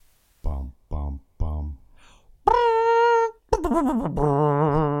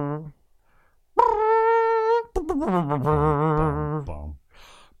Bum.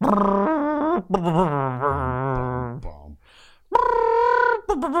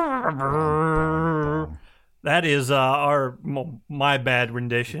 That is my bad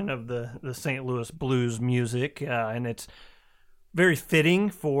rendition of the St. Louis blues music, and it's very fitting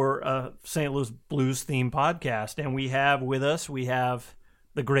for a St. Louis blues themed podcast. And we have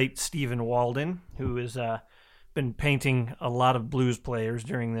the great Stephen Walden, who has been painting a lot of blues players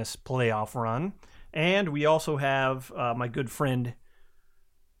during this playoff run. And we also have my good friend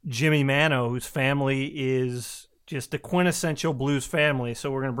Jimmy Mano, whose family is just a quintessential blues family. So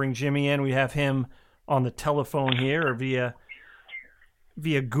we're going to bring Jimmy in. We have him on the telephone here or via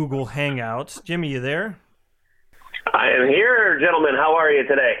Google Hangouts. Jimmy, you there? I am here, gentlemen. How are you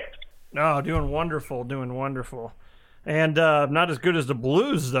today? Oh, doing wonderful. And not as good as the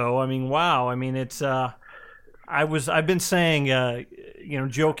blues, though. I mean, wow. I mean, it's I've been saying,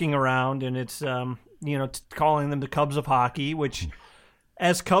 joking around, and it's calling them the Cubs of hockey, which,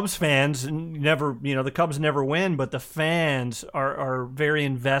 as Cubs fans, the Cubs never win, but the fans are very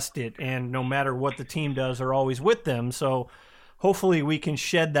invested, and no matter what the team does, are always with them. So hopefully we can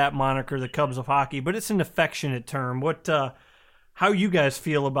shed that moniker, the Cubs of hockey, but it's an affectionate term. How you guys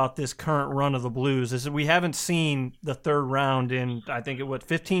feel about this current run of the Blues? Is that we haven't seen the third round in, I think,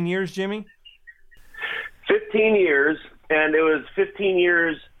 15 years, Jimmy? 15 years, and it was 15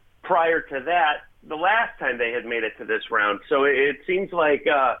 years prior to that, the last time they had made it to this round. So it seems like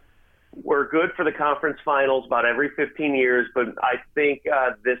we're good for the conference finals about every 15 years, but I think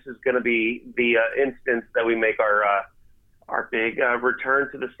this is going to be the instance that we make our big return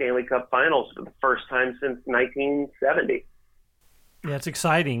to the Stanley Cup Finals for the first time since 1970. Yeah, it's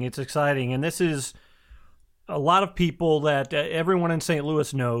exciting. And this is a lot of people that everyone in St.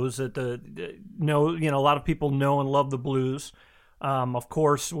 Louis knows that a lot of people know and love the Blues. Of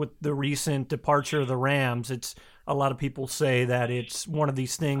course, with the recent departure of the Rams, it's a lot of people say that it's one of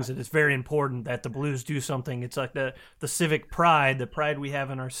these things that it's very important that the Blues do something. It's like the civic pride, the pride we have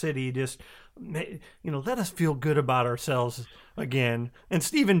in our city. Just let us feel good about ourselves again. And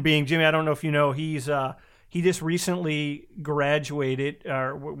Stephen being Jimmy, I don't know if you know, he just recently graduated,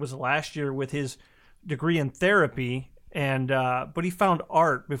 or was last year, with his degree in therapy, and but he found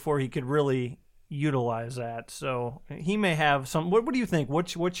art before he could really utilize that. So he may have some. What do you think?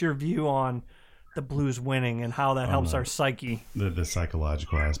 What's your view on the Blues winning and how that helps our psyche? The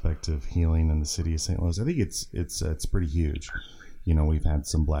psychological aspect of healing in the city of St. Louis, I think it's pretty huge. We've had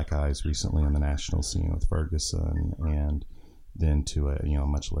some black eyes recently on the national scene with Ferguson, and then to a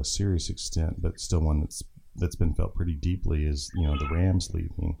much less serious extent, but still one that's been felt pretty deeply is the Rams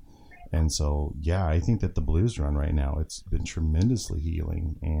leaving. And so, yeah, I think that the Blues run right now, it's been tremendously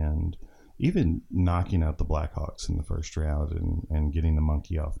healing, and even knocking out the Blackhawks in the first round and getting the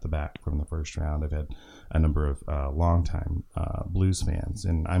monkey off the back from the first round. I've had a number of longtime Blues fans,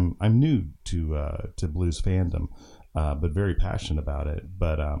 and I'm new to Blues fandom, but very passionate about it.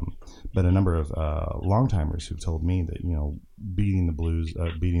 But a number of longtimers who've told me that beating the Blues,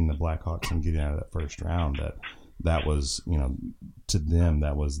 beating the Blackhawks, and getting out of that first round, that was to them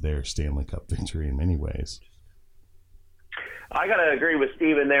that was their Stanley Cup victory in many ways. I got to agree with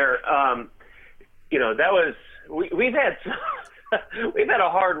Steven there. That was we've had we've had a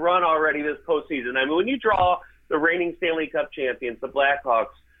hard run already this postseason. I mean, when you draw the reigning Stanley Cup champions, the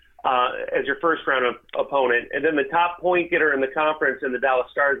Blackhawks, as your first round opponent, and then the top point getter in the conference and the Dallas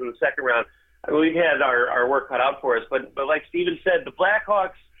Stars in the second round, I mean, we've had our work cut out for us. But like Steven said, the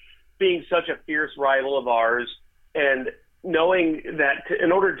Blackhawks being such a fierce rival of ours, and knowing that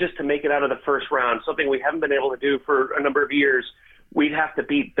in order just to make it out of the first round, something we haven't been able to do for a number of years, we'd have to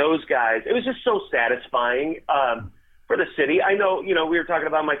beat those guys. It was just so satisfying for the city. I know, we were talking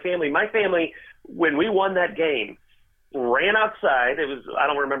about my family. My family, when we won that game, ran outside. It was, I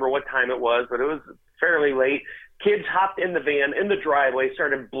don't remember what time it was, but it was fairly late. Kids hopped in the van, in the driveway,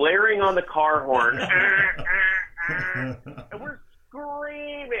 started blaring on the car horn. And we're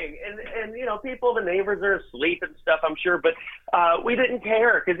screaming, and people, the neighbors are asleep and stuff, I'm sure, but we didn't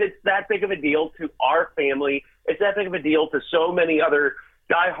care because it's that big of a deal to our family. It's that big of a deal to so many other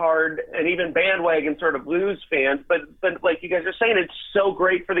diehard and even bandwagon sort of Blues fans. But like you guys are saying, it's so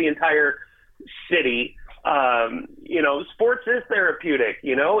great for the entire city. Sports is therapeutic,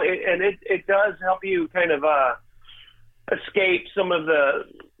 and it does help you kind of escape some of the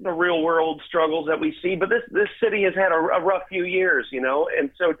real world struggles that we see. But this city has had a rough few years,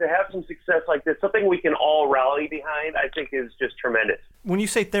 and so to have some success like this, something we can all rally behind, I think is just tremendous. When you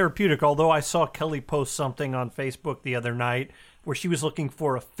say therapeutic, although I saw Kelly post something on Facebook the other night where she was looking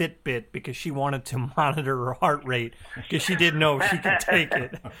for a Fitbit because she wanted to monitor her heart rate because she didn't know if she could take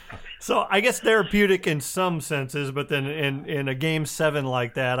it. So I guess therapeutic in some senses, but then in a Game 7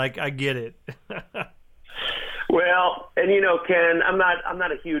 like that, I get it. Well, and Ken, I'm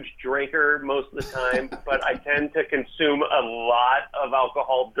not a huge drinker most of the time, but I tend to consume a lot of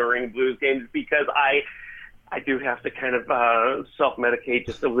alcohol during Blues games because I do have to kind of self-medicate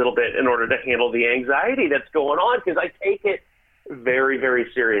just a little bit in order to handle the anxiety that's going on because I take it very,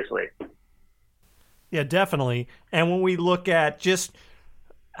 very seriously. Yeah, definitely. And when we look at just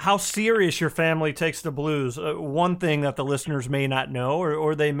how serious your family takes the Blues, one thing that the listeners may not know,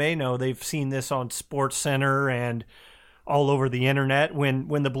 or they may know, they've seen this on Sports Center and all over the internet, when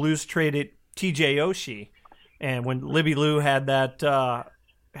the Blues traded TJ Oshie, and when Libby Lou had that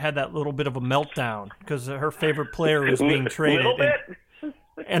little bit of a meltdown because her favorite player was being traded.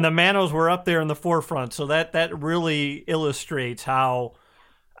 And the Manos were up there in the forefront, so that really illustrates how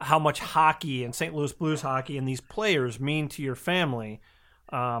much hockey and St. Louis Blues hockey and these players mean to your family.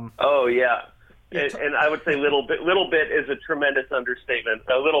 Oh yeah, and I would say little bit is a tremendous understatement.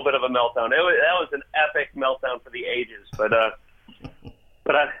 A little bit of a meltdown. That was an epic meltdown for the ages. But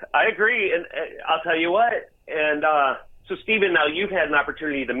I agree, and I'll tell you what. And so, Stephen, now you've had an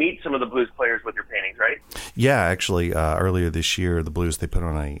opportunity to meet some of the Blues players with your paintings, right? Yeah, actually, earlier this year, the Blues, they put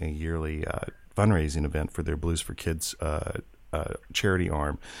on a yearly fundraising event for their Blues for Kids charity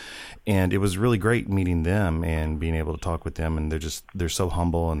arm, and it was really great meeting them and being able to talk with them, and they're so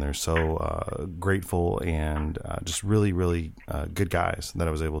humble and they're so grateful and just really, really good guys that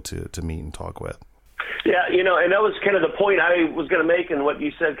I was able to meet and talk with. Yeah, and that was kind of the point I was going to make, and what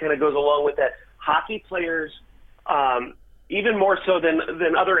you said kind of goes along with that. Hockey players, even more so than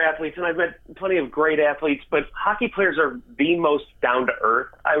other athletes, and I've met plenty of great athletes, but hockey players are the most down to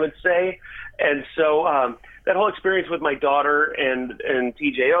earth, I would say. And so that whole experience with my daughter and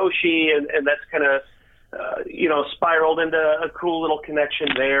TJ Oshie, and that's kind of spiraled into a cool little connection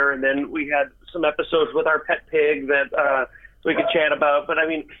there. And then we had some episodes with our pet pig that we could chat about. But I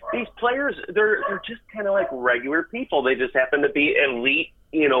mean, these players, they're just kind of like regular people. They just happen to be elite,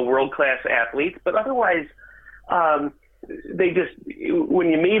 world-class athletes. But otherwise, they just,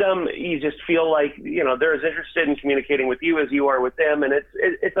 when you meet them, you just feel like, they're as interested in communicating with you as you are with them. And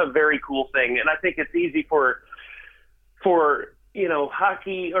it's a very cool thing. And I think it's easy for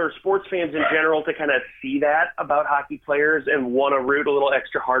hockey or sports fans in general to kind of see that about hockey players and want to root a little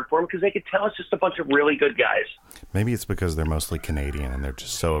extra hard for them because they could tell it's just a bunch of really good guys. Maybe it's because they're mostly Canadian and they're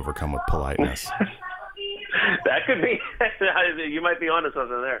just so overcome with politeness. That could be. You might be onto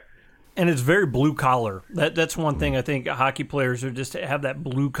something there. And it's very blue collar. That's one thing I think hockey players are just have that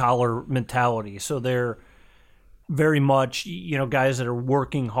blue collar mentality. So they're very much, guys that are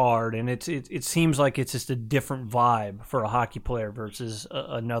working hard, and it seems like it's just a different vibe for a hockey player versus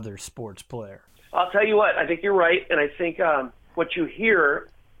another sports player. I'll tell you what, I think you're right, and I think what you hear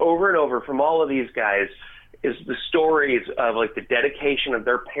over and over from all of these guys is the stories of like the dedication of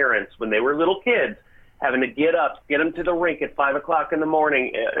their parents when they were little kids, having to get up, get them to the rink at 5 o'clock in the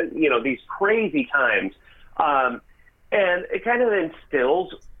morning, these crazy times. And it kind of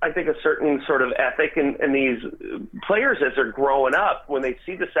instills, I think, a certain sort of ethic in these players as they're growing up when they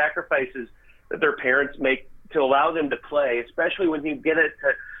see the sacrifices that their parents make to allow them to play, especially when you get it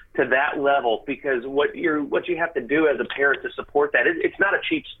to that level, because what you have to do as a parent to support that, it's not a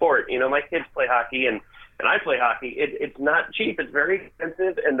cheap sport. My kids play hockey and I play hockey. It's not cheap. It's very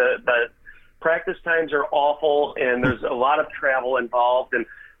expensive, and the practice times are awful, and there's a lot of travel involved. And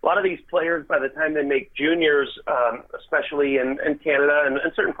a lot of these players, by the time they make juniors, especially in Canada and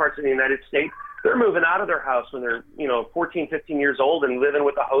certain parts of the United States, they're moving out of their house when they're 14, 15 years old and living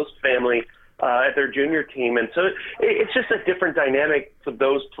with a host family at their junior team. And so it's just a different dynamic for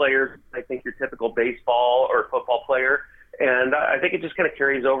those players. I think your typical baseball or football player. And I think it just kind of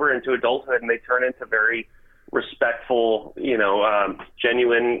carries over into adulthood, and they turn into very respectful,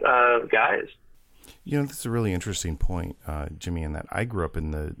 genuine guys. This is a really interesting point, Jimmy, in that I grew up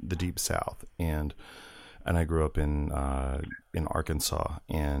in the Deep South, and I grew up in Arkansas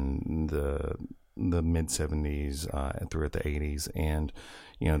in the mid 70s throughout the 80s, and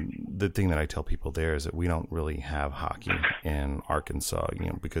the thing that I tell people there is that we don't really have hockey in Arkansas,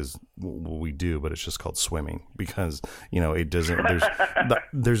 because we do, but it's just called swimming, because it doesn't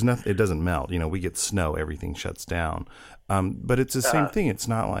there's nothing, it doesn't melt. We get snow, everything shuts down. But it's the same thing. It's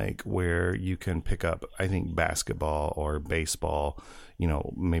not like where you can pick up, I think, basketball or baseball,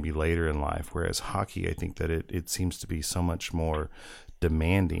 maybe later in life. Whereas hockey, I think that it seems to be so much more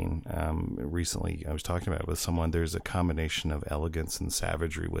demanding. Recently, I was talking about it with someone. There's a combination of elegance and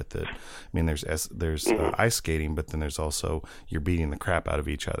savagery with it. I mean, there's ice skating, but then there's also you're beating the crap out of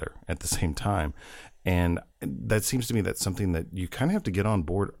each other at the same time. And that seems to me that's something that you kind of have to get on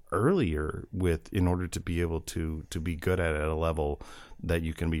board earlier with in order to be able to be good at it at a level that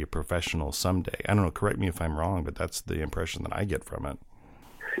you can be a professional someday. I don't know, correct me if I'm wrong, but that's the impression that I get from it.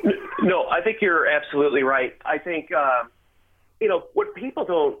 No, I think you're absolutely right. I think, what people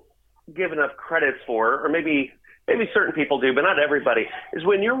don't give enough credit for, or maybe certain people do, but not everybody, is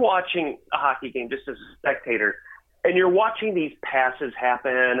when you're watching a hockey game just as a spectator, and you're watching these passes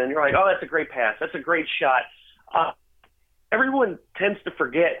happen, and you're like, oh, that's a great pass. That's a great shot. Everyone tends to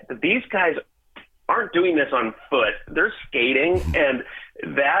forget that these guys aren't doing this on foot. They're skating, and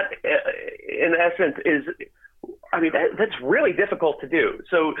that, in essence, that's really difficult to do.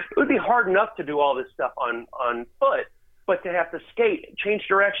 So it would be hard enough to do all this stuff on foot, but to have to skate, change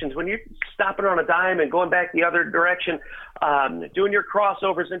directions, when you're stopping on a dime and going back the other direction, doing your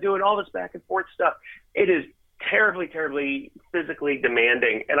crossovers and doing all this back and forth stuff, it is terribly, terribly physically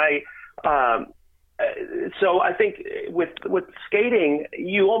demanding. And so I think with skating,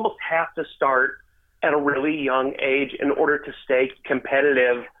 you almost have to start at a really young age in order to stay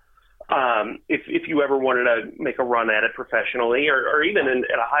competitive. If you ever wanted to make a run at it professionally, or even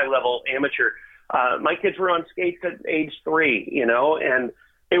at a high level amateur, my kids were on skates at age 3, and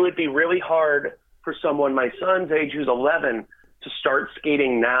it would be really hard for someone my son's age, who's 11, to start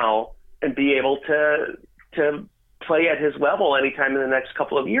skating now and be able to play at his level anytime in the next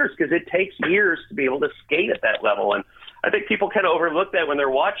couple of years, because it takes years to be able to skate at that level. And I think people kind of overlook that when they're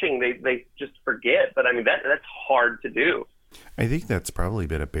watching. They just forget. But I mean, that's hard to do. I think that's probably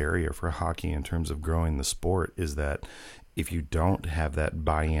been a barrier for hockey in terms of growing the sport, is that if you don't have that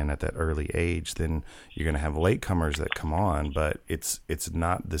buy-in at that early age, then you're going to have latecomers that come on, but it's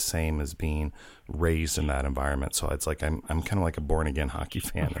not the same as being raised in that environment. So it's like I'm kind of like a born-again hockey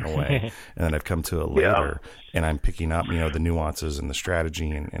fan in a way, and then I've come to it later, and I'm picking up the nuances and the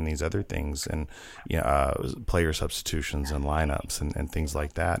strategy and these other things, and player substitutions and lineups and things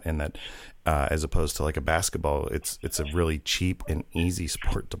like that, and that as opposed to like a basketball, it's a really cheap and easy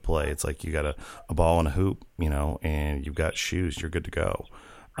sport to play. It's like you got a ball and a hoop, and you've got shoes, you're good to go.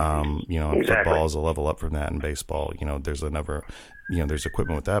 Exactly. Football is a level up from that, and baseball, there's there's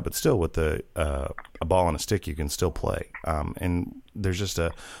equipment with that, but still with a ball and a stick, you can still play. And there's just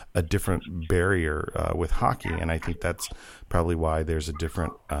a different barrier with hockey, and I think that's probably why there's a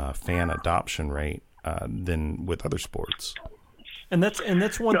different fan adoption rate than with other sports. And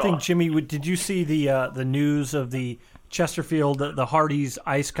that's one thing, Jimmy. Did you see the news of the Chesterfield, the Hardee's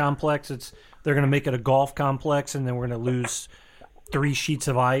ice complex? They're going to make it a golf complex, and then we're going to lose 3 sheets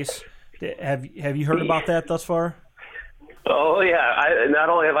of ice. Have you heard about that thus far? Oh yeah. Not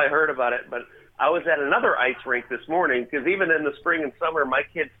only have I heard about it, but I was at another ice rink this morning, because even in the spring and summer, my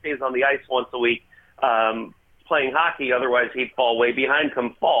kid stays on the ice once a week playing hockey. Otherwise, he'd fall way behind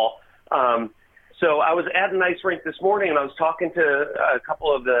come fall. So I was at an ice rink this morning, and I was talking to a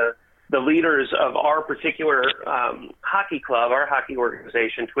couple of the leaders of our particular hockey club, our hockey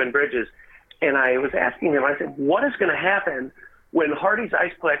organization, Twin Bridges, and I was asking them, I said, what is going to happen when Hardee's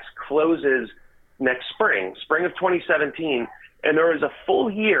Iceplex closes next spring of 2017, and there is a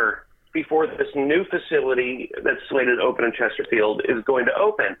full year before this new facility that's slated to open in Chesterfield is going to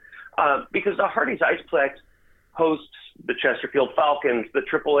open? Because the Hardee's Iceplex hosts the Chesterfield Falcons, the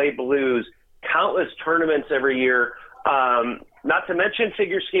AAA Blues, countless tournaments every year, not to mention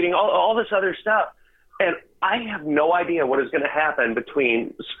figure skating, all this other stuff. And I have no idea what is going to happen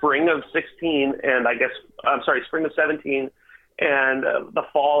between spring of 16 and spring of 17 and the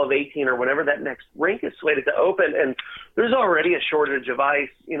fall of 18, or whenever that next rink is slated to open. And there's already a shortage of ice.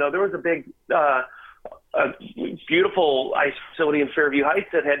 There was a big, a beautiful ice facility in Fairview Heights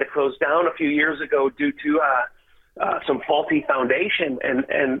that had to close down a few years ago due to some faulty foundation,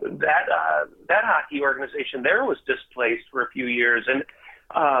 and that hockey organization there was displaced for a few years, and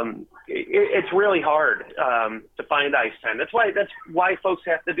it's really hard to find ice time. That's why folks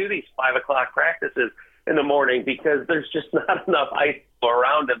have to do these 5:00 practices in the morning, because there's just not enough ice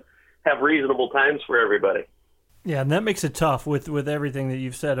around to have reasonable times for everybody. Yeah, and that makes it tough with everything that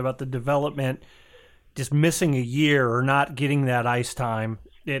you've said about the development, just missing a year or not getting that ice time.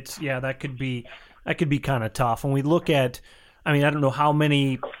 That could be kind of tough. When we look at, I don't know how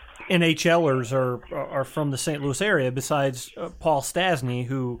many NHLers are from the St. Louis area besides Paul Stastny,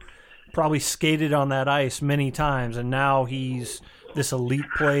 who probably skated on that ice many times, and now he's this elite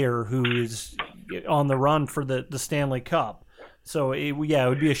player who is on the run for the Stanley Cup. So it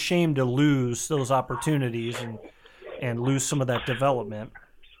would be a shame to lose those opportunities, and lose some of that development.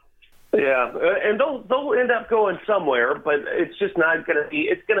 Yeah, and they'll end up going somewhere, but it's just not going to be.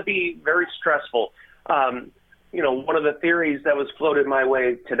 It's going to be very stressful. One of the theories that was floated my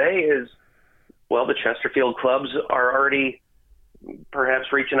way today is, well, the Chesterfield clubs are already perhaps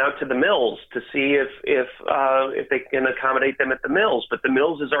reaching out to the Mills to see if they can accommodate them at the Mills, but the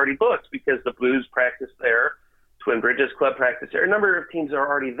Mills is already booked because the Blues practice there, Twin Bridges club practice there. A number of teams are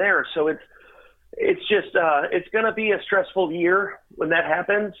already there, so it's just it's going to be a stressful year when that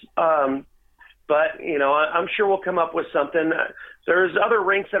happens. But I'm sure we'll come up with something. There's other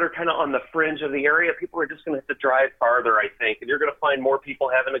rinks that are kind of on the fringe of the area. People are just going to have to drive farther, I think, and you're going to find more people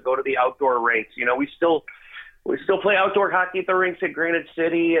having to go to the outdoor rinks. We still play outdoor hockey at the rinks at Granite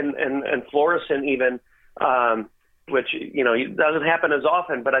City and Florissant even, which doesn't happen as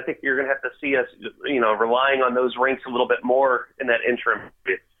often. But I think you're going to have to see us relying on those rinks a little bit more in that interim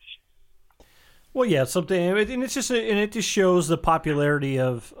period. Well, yeah, something, and it just shows the popularity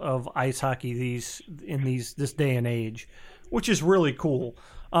of ice hockey this day and age, which is really cool.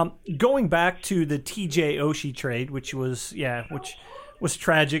 Going back to the TJ Oshie trade, which was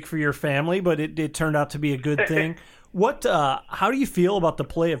tragic for your family, but it turned out to be a good thing. How do you feel about the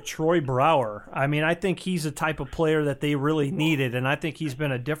play of Troy Brouwer? I mean, I think he's the type of player that they really needed, and I think he's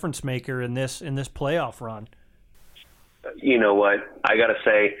been a difference maker in this playoff run. You know what? I got to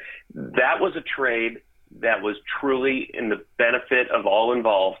say, that was a trade that was truly in the benefit of all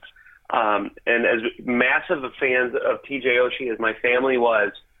involved. And as massive a fans of TJ Oshie as my family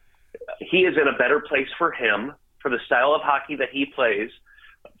was, he is in a better place for him, for the style of hockey that he plays,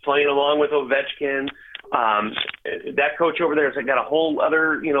 playing along with Ovechkin. That coach over there has got a whole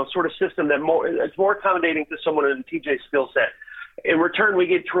other, sort of system it's more accommodating to someone in TJ's skill set. In return, we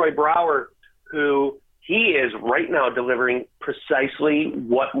get Troy Brouwer, who he is right now delivering precisely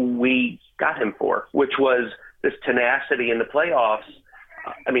what we got him for, which was this tenacity in the playoffs.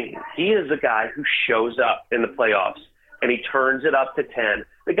 I mean, he is a guy who shows up in the playoffs, and he turns it up to 10.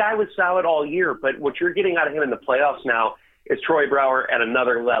 The guy was solid all year, but what you're getting out of him in the playoffs now is Troy Brouwer at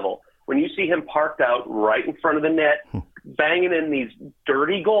another level. When you see him parked out right in front of the net, banging in these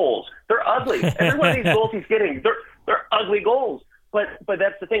dirty goals, they're ugly. Every one of these goals he's getting, they're ugly goals. But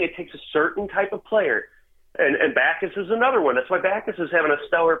that's the thing. It takes a certain type of player. And Backes is another one. That's why Backes is having a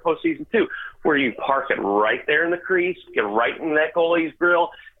stellar postseason too, where you park it right there in the crease, get right in that goalie's grill,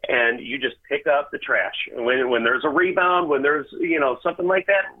 and you just pick up the trash. When there's a rebound, when there's something like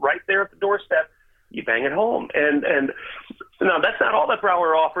that, right there at the doorstep, you bang it home. And no, that's not all that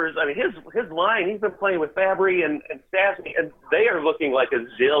Brouwer offers. I mean, his line, he's been playing with Fabry and Stastny, and they are looking like $1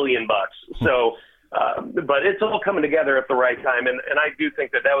 zillion. So. But it's all coming together at the right time, and I do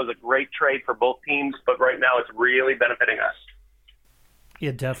think that was a great trade for both teams, but right now it's really benefiting us.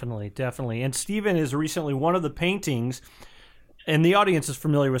 Yeah, definitely. And Steven is recently one of the paintings, and the audience is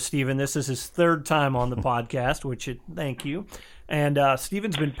familiar with Steven. This is his third time on the podcast, thank you. And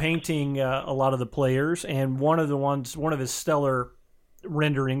Steven's been painting a lot of the players, and one of his stellar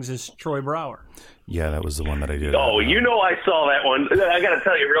renderings is Troy Brouwer. Yeah, that was the one that I did. Oh, I saw that one. I got to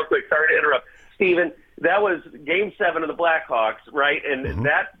tell you real quick, sorry to interrupt. Steven, that was Game 7 of the Blackhawks, right? And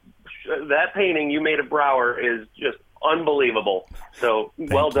that painting you made of Brouwer is just unbelievable. So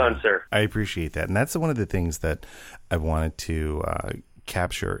well done, sir. I appreciate that. And that's one of the things that I wanted to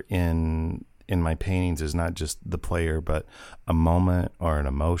capture in my paintings is not just the player, but a moment or an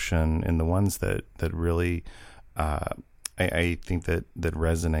emotion. And the ones that really I think that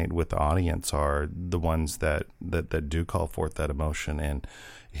resonate with the audience are the ones that do call forth that emotion. And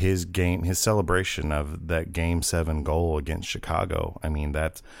his celebration of that Game 7 goal against Chicago. I mean,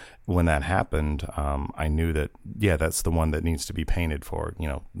 that's when that happened. I knew that, that's the one that needs to be painted for,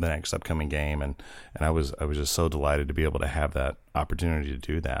 the next upcoming game. And I was just so delighted to be able to have that opportunity to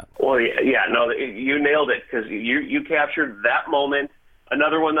do that. Well, you nailed it, because you captured that moment.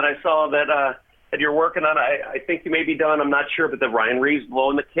 Another one that I saw that you're working on, I think you may be done, I'm not sure, but the Ryan Reeves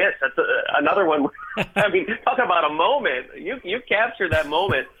blowing the kiss. That's another one. I mean, talk about a moment. You captured that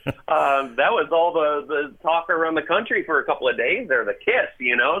moment. That was all the talk around the country for a couple of days there, the kiss,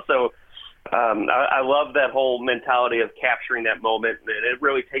 So I love that whole mentality of capturing that moment. And it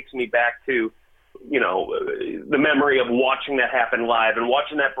really takes me back to, the memory of watching that happen live and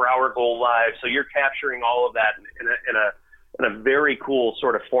watching that Brouwer goal live. So you're capturing all of that in a very cool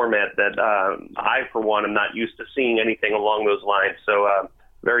sort of format that I, for one, am not used to seeing anything along those lines. So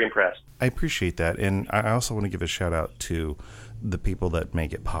very impressed. I appreciate that. And I also want to give a shout out to the people that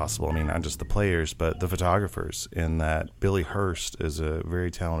make it possible. I mean, not just the players, but the photographers. In that Billy Hurst is a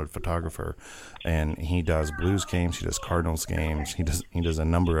very talented photographer, and he does Blues games, he does Cardinals games, he does a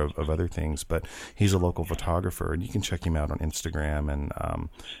number of other things. But he's a local photographer, and you can check him out on Instagram and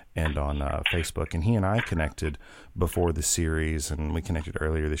on Facebook. And he and I connected before the series, and we connected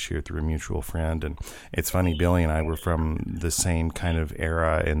earlier this year through a mutual friend. And it's funny, Billy and I were from the same kind of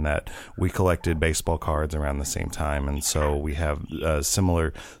era in that we collected baseball cards around the same time, and so we have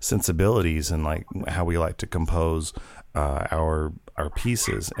similar sensibilities and like how we like to compose our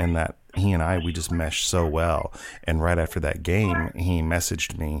pieces, and that he and we just meshed so well. And right after that game, he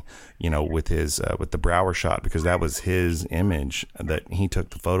messaged me, with his with the Brower shot, because that was his image that he took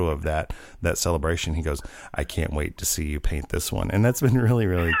the photo of that celebration. He goes, "I can't wait to see you paint this one," and that's been really,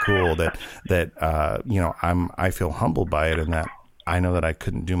 really cool. That I feel humbled by it, and that I know that I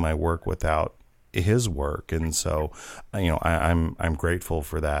couldn't do my work without his work, and so I'm grateful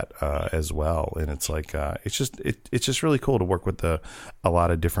for that as well. And it's like it's just really cool to work with a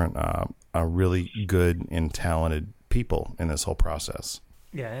lot of different really good and talented people in this whole process.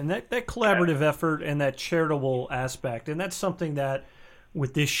 Yeah, and that collaborative effort and that charitable aspect, and that's something that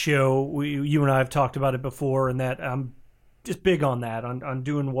with this show, you and I have talked about it before, and that I'm just big on that, on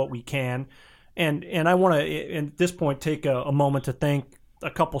doing what we can. And I want to, at this point, take a moment to thank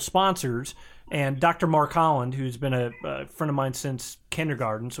a couple sponsors. And Dr. Mark Holland, who's been a friend of mine since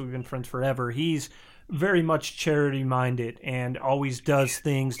kindergarten, so we've been friends forever, he's very much charity-minded and always does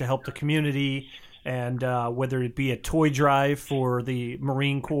things to help the community. And whether it be a toy drive for the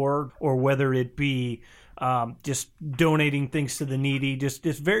Marine Corps or whether it be just donating things to the needy, just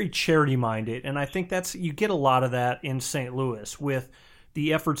very charity-minded. And I think you get a lot of that in St. Louis with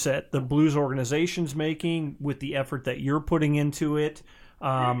the efforts that the Blues organization's making, with the effort that you're putting into it.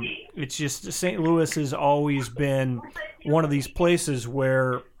 It's just St. Louis has always been one of these places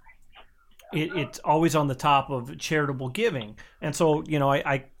where it's always on the top of charitable giving. And so,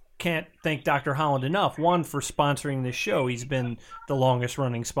 I can't thank Dr. Holland enough, one, for sponsoring this show. He's been the longest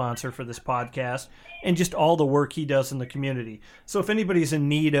running sponsor for this podcast, and just all the work he does in the community. So if anybody's in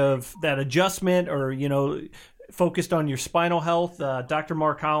need of that adjustment or, focused on your spinal health, Dr.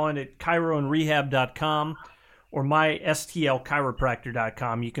 Mark Holland at chiroandrehab.com. or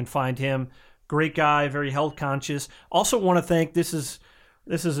mystlchiropractor.com. You can find him. Great guy, very health conscious. Also want to thank, this is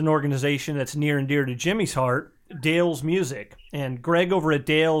an organization that's near and dear to Jimmy's heart, Dale's Music. And Greg over at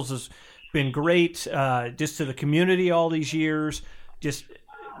Dale's has been great just to the community all these years. Just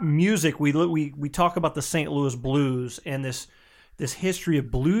music. We talk about the St. Louis Blues and this history of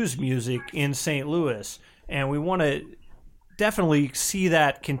blues music in St. Louis. And we want to definitely see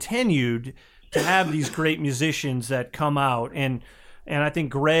that continued, to have these great musicians that come out. And I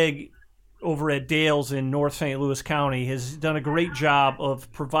think Greg over at Dale's in North St. Louis County has done a great job of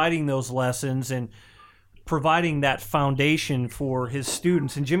providing those lessons and providing that foundation for his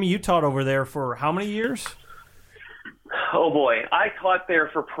students. And Jimmy, you taught over there for how many years? Oh boy, I taught there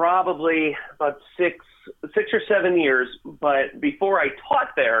for probably about six or 7 years. But before I taught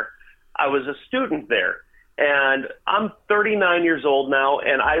there, I was a student there. And I'm 39 years old now,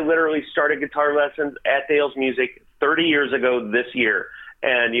 and I literally started guitar lessons at Dale's Music 30 years ago this year.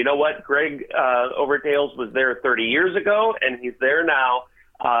 And you know what? Greg over at Dale's was there 30 years ago, and he's there now.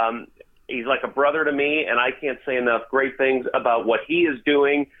 He's like a brother to me, and I can't say enough great things about what he is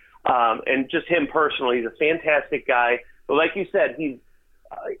doing, and just him personally. He's a fantastic guy. But like you said, it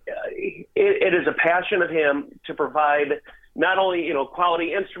is a passion of him to provide not only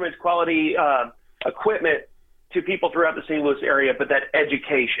quality instruments, quality equipment to people throughout the St. Louis area, but that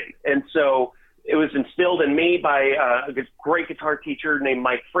education. And so it was instilled in me by a great guitar teacher named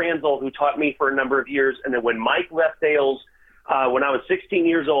Mike Franzel, who taught me for a number of years. And then when Mike left Dale's, when I was 16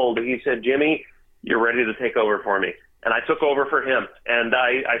 years old, he said, "Jimmy, you're ready to take over for me." And I took over for him. And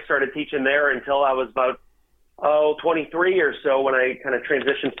I started teaching there until I was about 23 or so, when I kind of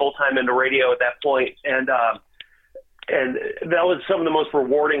transitioned full-time into radio at that point. And that was some of the most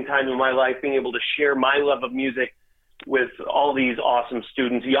rewarding times in my life, being able to share my love of music with all these awesome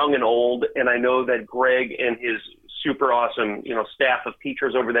students, young and old. And I know that Greg and his super awesome, staff of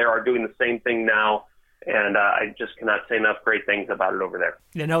teachers over there are doing the same thing now. And I just cannot say enough great things about it over there.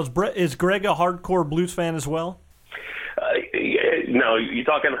 Yeah, now, is Greg a hardcore blues fan as well? No, you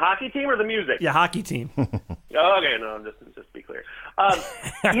talking hockey team or the music? Yeah, hockey team. Okay, no, just be clear.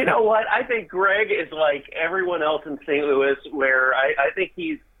 You know what? I think Greg is like everyone else in St. Louis, where I think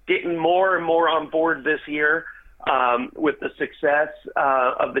he's getting more and more on board this year with the success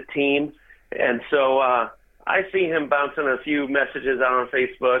of the team. And so I see him bouncing a few messages out on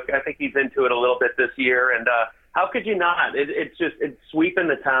Facebook. I think he's into it a little bit this year. And How could you not? It's sweeping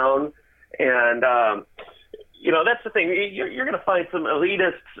the town, and that's the thing. You're going to find some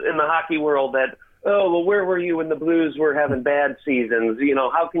elitists in the hockey world that, oh, well, where were you when the Blues were having bad seasons?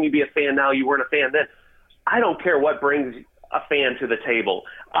 How can you be a fan now? You weren't a fan then. I don't care what brings a fan to the table.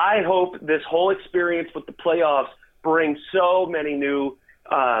 I hope this whole experience with the playoffs brings so many new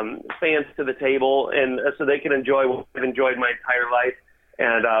fans to the table, and so they can enjoy what I've enjoyed my entire life.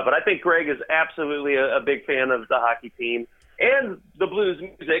 And but I think Greg is absolutely a big fan of the hockey team and the Blues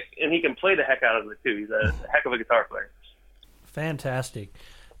music, and he can play the heck out of it too. He's a heck of a guitar player. Fantastic.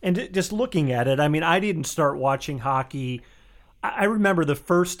 And just looking at it, I mean, I didn't start watching hockey. I remember the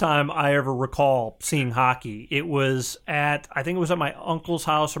first time I ever recall seeing hockey. It was I think it was at my uncle's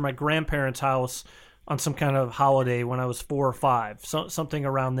house or my grandparents' house on some kind of holiday when I was 4 or 5, something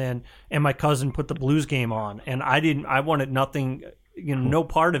around then. And my cousin put the Blues game on, and I wanted nothing, no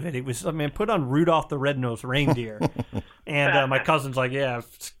part of it. It was, put on Rudolph the Red-Nosed Reindeer. And my cousin's like, yeah,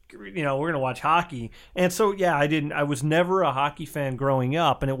 we're going to watch hockey. And so, yeah, I was never a hockey fan growing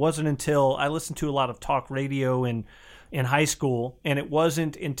up. And it wasn't until I listened to a lot of talk radio in high school. And it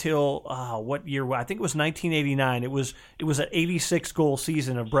wasn't until, what year? I think it was 1989. It was an 86 goal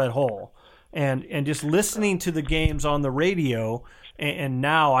season of Brett Hull. And just listening to the games on the radio. And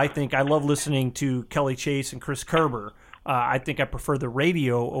now I think I love listening to Kelly Chase and Chris Kerber. I think I prefer the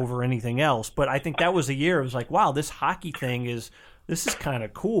radio over anything else. But I think that was a year. It was like, wow, this hockey thing is kind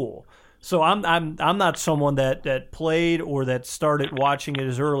of cool. So I'm not someone that played or that started watching it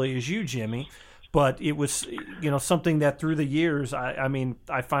as early as you, Jimmy. But it was something that through the years,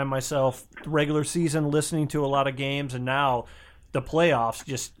 I find myself regular season listening to a lot of games, and now the playoffs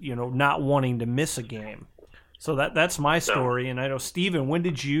just not wanting to miss a game. So that's my story. And I know, Steven,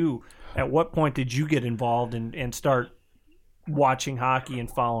 at what point did you get involved and start watching hockey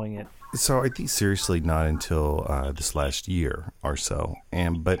and following it? So I think seriously not until this last year or so.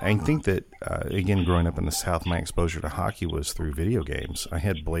 But I think that, again, growing up in the South, my exposure to hockey was through video games. I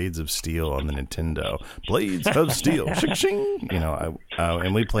had Blades of Steel on the Nintendo. Blades of Steel. Shing, shing.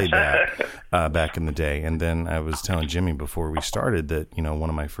 And we played that back in the day. And then I was telling Jimmy before we started that, one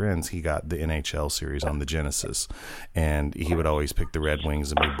of my friends, he got the NHL series on the Genesis. And he would always pick the Red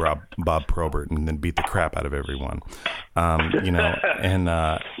Wings and be Bob Probert and then beat the crap out of everyone.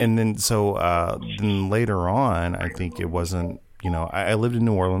 So then later on, I think it wasn't, I lived in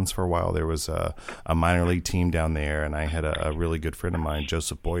New Orleans for a while. There was a minor league team down there, and I had a really good friend of mine,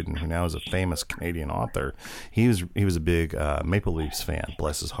 Joseph Boyden, who now is a famous Canadian author. He was a big Maple Leafs fan,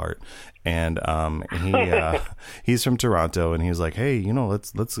 bless his heart. And he's from Toronto, and he was like, hey,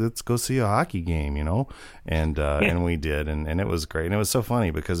 let's go see a hockey game, and we did, and it was great. And it was so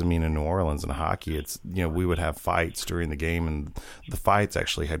funny because in New Orleans and hockey, it's we would have fights during the game, and the fights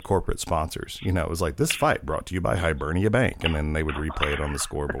actually had corporate sponsors. It was like, this fight brought to you by Hibernia Bank, and then they would replay it on the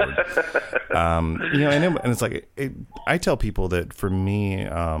scoreboard. And it's like I tell people that for me.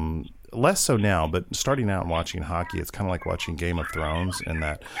 Less so now, but starting out and watching hockey, it's kind of like watching Game of Thrones, in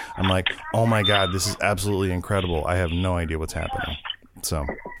that I'm like, oh my God, this is absolutely incredible. I have no idea what's happening. So,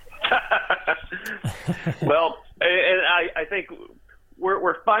 well, and I think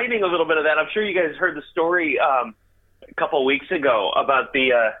we're finding a little bit of that. I'm sure you guys heard the story a couple of weeks ago about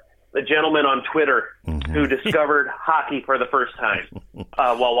the gentleman on Twitter who discovered hockey for the first time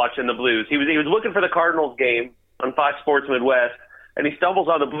while watching the Blues. He was looking for the Cardinals game on Fox Sports Midwest, and he stumbles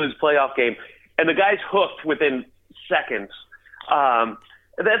on the Blues playoff game, and the guy's hooked within seconds.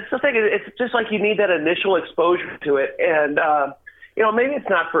 That's the thing. It's just like you need that initial exposure to it. And, maybe it's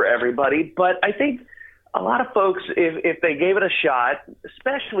not for everybody, but I think a lot of folks, if they gave it a shot,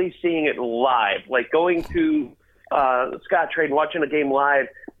 especially seeing it live, like going to Scottrade and watching a game live,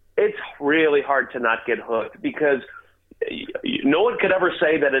 it's really hard to not get hooked because no one could ever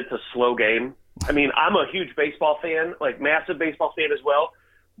say that it's a slow game. I'm a huge baseball fan, like massive baseball fan as well,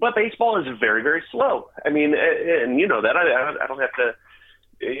 but baseball is very, very slow. And you know that. I don't have to,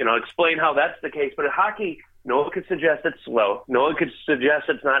 explain how that's the case. But in hockey, no one could suggest it's slow. No one could suggest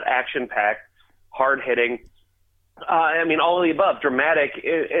it's not action-packed, hard-hitting. All of the above, dramatic,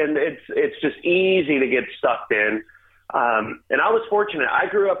 and it's just easy to get sucked in. And I was fortunate. I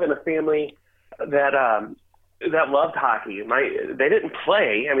grew up in a family that loved hockey. They didn't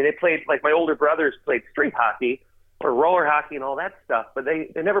play. They played, like my older brothers played street hockey or roller hockey and all that stuff, but they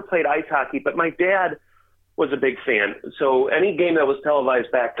never played ice hockey. But my dad was a big fan. So any game that was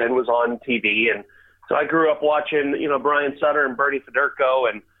televised back then was on TV. And so I grew up watching, Brian Sutter and Bernie Federko.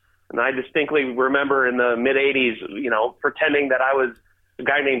 And I distinctly remember in the mid-'80s, pretending that I was a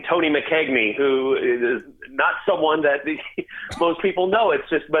guy named Tony McKegney, who is not someone that most people know. It's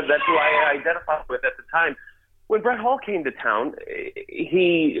just, but that's who I identified with at the time. when Brett Hall came to town,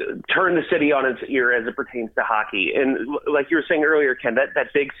 he turned the city on its ear as it pertains to hockey. And like you were saying earlier, Ken, that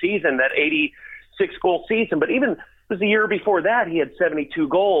big season, that 86-goal season, but even it was the year before that, he had 72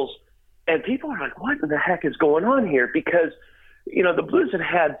 goals. And people are like, what in the heck is going on here? Because, the Blues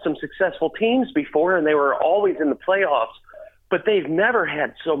had some successful teams before, and they were always in the playoffs, but they've never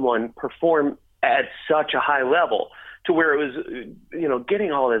had someone perform at such a high level to where it was,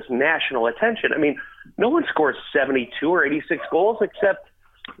 getting all this national attention. I mean, no one scores 72 or 86 goals except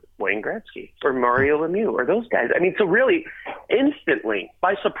Wayne Gretzky or Mario Lemieux or those guys. I mean, so really instantly,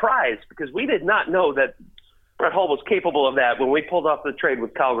 by surprise, because we did not know that Brett Hull was capable of that when we pulled off the trade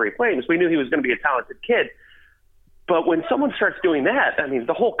with Calgary Flames. We knew he was going to be a talented kid. But when someone starts doing that, I mean,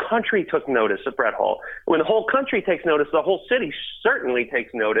 the whole country took notice of Brett Hull. When the whole country takes notice, the whole city certainly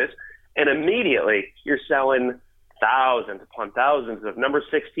takes notice. And immediately you're selling thousands upon thousands of number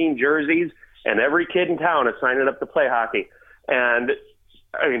 16 jerseys, and every kid in town is signing up to play hockey. And,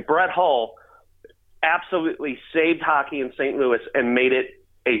 I mean, Brett Hull absolutely saved hockey in St. Louis and made it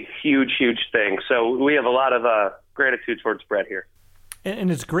a huge, huge thing. So we have a lot of gratitude towards Brett here.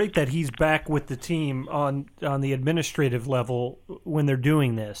 And it's great that he's back with the team on the administrative level when they're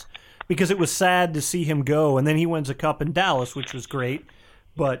doing this, because it was sad to see him go, and then he wins a cup in Dallas, which was great.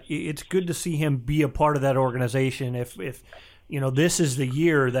 But it's good to see him be a part of that organization. If this is the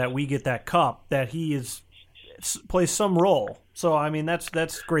year that we get that cup, that he plays some role. So I mean, that's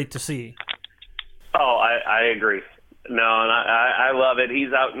great to see. Oh, I agree. No, and I love it.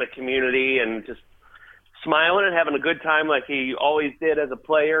 He's out in the community and just smiling and having a good time like he always did as a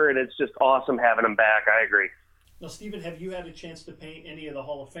player, and it's just awesome having him back. I agree. Now, Stephen, have you had a chance to paint any of the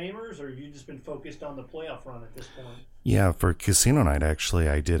Hall of Famers, or have you just been focused on the playoff run at this point? Yeah, for Casino Night, actually,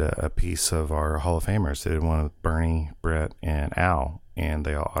 I did a piece of our Hall of Famers. I did one with Bernie, Brett, and Al, and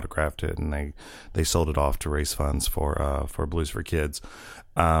they all autographed it, and they sold it off to raise funds for Blues for Kids.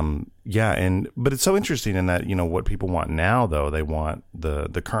 But it's so interesting in that, what people want now, though, they want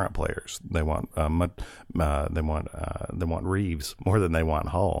the current players. They want Reeves more than they want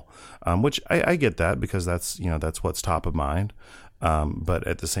Hull, which I get that, because that's what's top of mind. But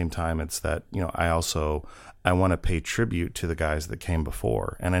at the same time, it's that, I want to pay tribute to the guys that came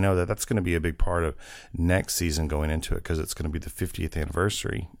before. And I know that that's going to be a big part of next season going into it, because it's going to be the 50th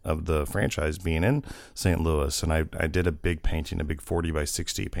anniversary of the franchise being in St. Louis. And I did a big painting, a big 40 by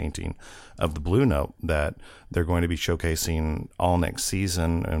 60 painting of the Blue Note that they're going to be showcasing all next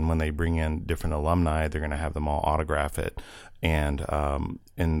season. And when they bring in different alumni, they're going to have them all autograph it. And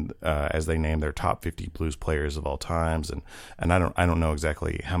as they name their top 50 Blues players of all times, and I don't know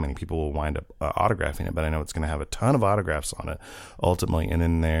exactly how many people will wind up autographing it, but I know it's going to have a ton of autographs on it ultimately. And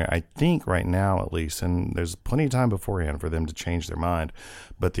in there, I think right now at least, and there's plenty of time beforehand for them to change their mind,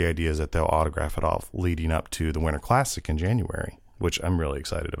 but the idea is that they'll autograph it off leading up to the Winter Classic in January, which I'm really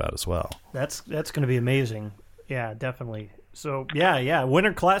excited about as well. That's going to be amazing. Yeah, definitely. So yeah,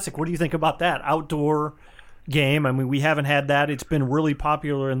 Winter Classic. What do you think about that outdoor game? I mean, we haven't had that. It's been really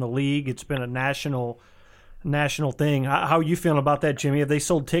popular in the league. It's been a national thing. How are you feeling about that, Jimmy? Have they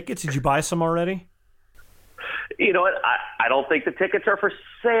sold tickets? Did you buy some already? You know what? I don't think the tickets are for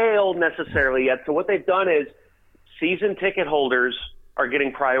sale necessarily yet. So what they've done is season ticket holders are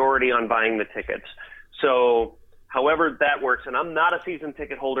getting priority on buying the tickets. So however that works, and I'm not a season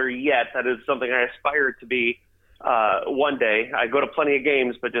ticket holder yet. That is something I aspire to be one day. I go to plenty of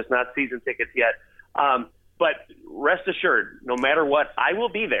games, but just not season tickets yet. But rest assured, no matter what, I will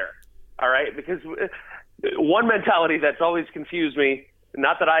be there, all right? Because one mentality that's always confused me,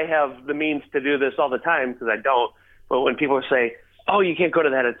 not that I have the means to do this all the time, because I don't, but when people say, oh, you can't go to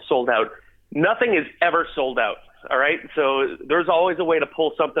that, it's sold out. Nothing is ever sold out, all right? So there's always a way to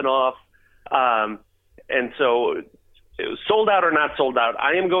pull something off. And so sold out or not sold out,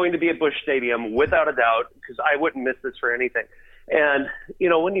 I am going to be at Busch Stadium without a doubt, because I wouldn't miss this for anything. And,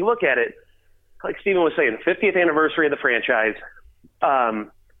 when you look at it, like Stephen was saying, 50th anniversary of the franchise,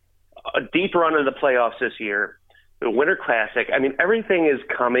 a deep run of the playoffs this year, the Winter Classic. I mean, everything is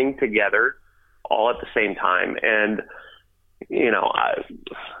coming together all at the same time. And, I'm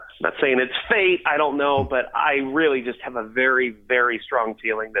not saying it's fate, I don't know, but I really just have a very, very strong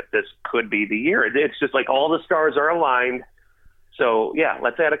feeling that this could be the year. It's just like all the stars are aligned. So, yeah,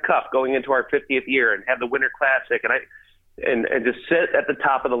 let's add a cup going into our 50th year and have the Winter Classic. And just sit at the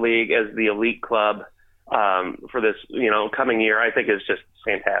top of the league as the elite club for this, coming year, I think is just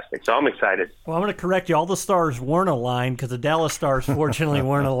fantastic. So I'm excited. Well, I'm going to correct you. All the stars weren't aligned, because the Dallas Stars fortunately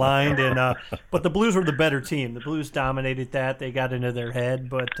weren't aligned. And but the Blues were the better team. The Blues dominated that. They got into their head.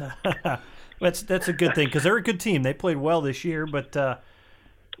 But that's a good thing, because they're a good team. They played well this year. But,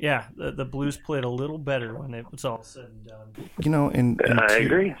 yeah, the Blues played a little better when it was all said and done. And I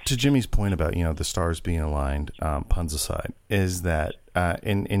agree. To Jimmy's point about the stars being aligned, puns aside, is that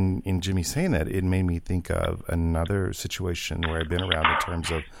in Jimmy saying that, it made me think of another situation where I've been around in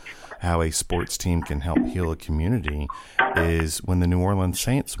terms of how a sports team can help heal a community is when the New Orleans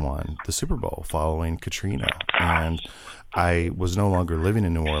Saints won the Super Bowl following Katrina. And I was no longer living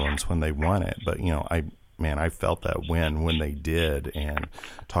in New Orleans when they won it, but I felt that win when they did, and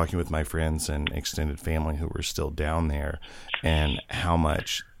talking with my friends and extended family who were still down there, and how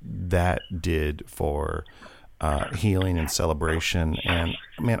much that did for healing and celebration. And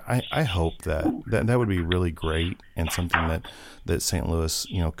I hope that would be really great and something that St. Louis,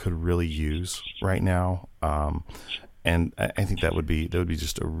 could really use right now. And I think that would be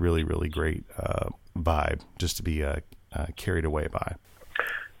just a really, really great vibe just to be carried away by.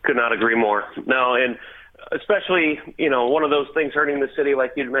 Could not agree more. No, and especially, one of those things hurting the city,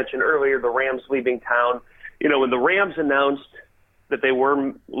 like you'd mentioned earlier, the Rams leaving town. When the Rams announced that they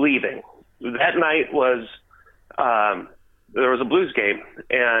were leaving, that night was there was a Blues game,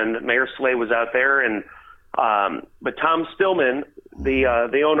 and Mayor Slay was out there, and but Tom Stillman,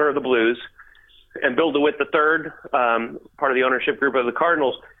 the owner of the Blues, and Bill DeWitt III, part of the ownership group of the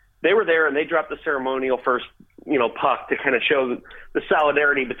Cardinals, they were there, and they dropped the ceremonial first puck to kind of show the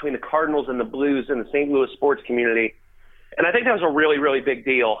solidarity between the Cardinals and the Blues and the St. Louis sports community. And I think that was a really, really big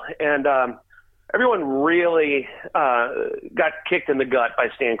deal. And everyone really got kicked in the gut by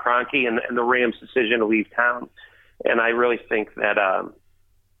Stan Kroenke and the Rams' decision to leave town. And I really think that,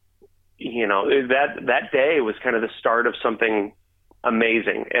 that day was kind of the start of something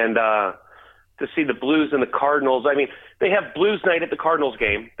amazing. And to see the Blues and the Cardinals, they have Blues night at the Cardinals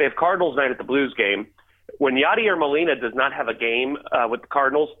game. They have Cardinals night at the Blues game. When Yadier Molina does not have a game with the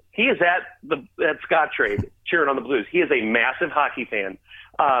Cardinals, he is at Scottrade cheering on the Blues. He is a massive hockey fan,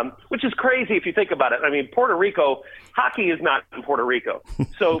 which is crazy if you think about it. Puerto Rico, hockey is not in Puerto Rico.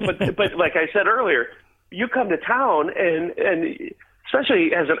 So, but like I said earlier, you come to town and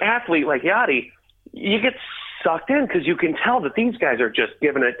especially as an athlete like Yadi, you get sucked in because you can tell that these guys are just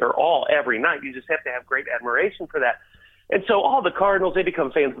giving it their all every night. You just have to have great admiration for that. And so all the Cardinals, they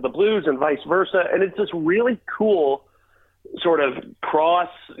become fans of the Blues and vice versa. And it's this really cool sort of cross,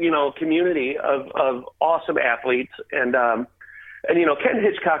 community of awesome athletes. And Ken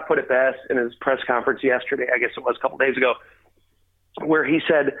Hitchcock put it best in his press conference yesterday, I guess it was a couple days ago, where he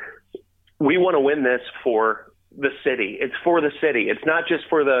said, we want to win this for the city. It's for the city. It's not just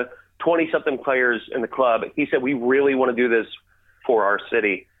for the 20-something players in the club. He said, we really want to do this for our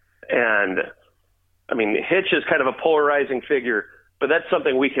city. And Hitch is kind of a polarizing figure, but that's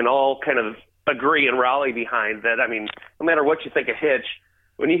something we can all kind of agree and rally behind. That, no matter what you think of Hitch,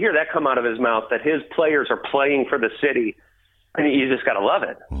 when you hear that come out of his mouth, that his players are playing for the city, you just got to love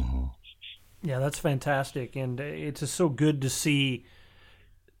it. Mm-hmm. Yeah, that's fantastic. And it's just so good to see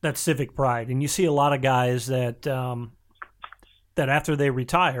that civic pride. And you see a lot of guys that that after they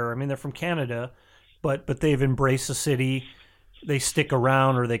retire, they're from Canada, but they've embraced the city. They stick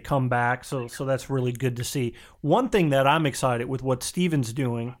around or they come back, so that's really good to see. One thing that I'm excited with what Steven's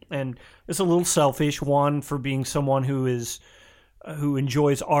doing, and it's a little selfish, one, for being someone who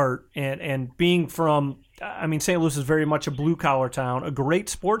enjoys art and being from, St. Louis is very much a blue-collar town, a great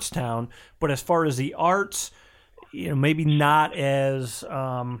sports town, but as far as the arts, maybe not as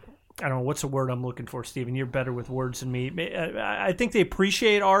I don't know, what's the word I'm looking for, Steven? You're better with words than me. I think they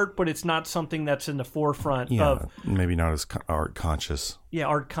appreciate art, but it's not something that's in the forefront of... maybe not as art conscious. Yeah,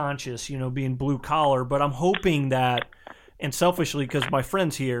 art conscious, being blue collar. But I'm hoping that, and selfishly, because my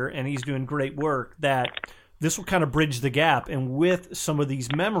friend's here and he's doing great work, that this will kind of bridge the gap. And with some of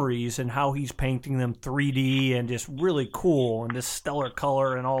these memories and how he's painting them 3D and just really cool and this stellar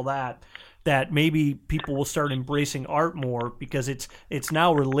color and all that, that maybe people will start embracing art more because it's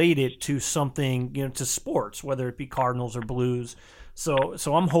now related to something, to sports, whether it be Cardinals or Blues. So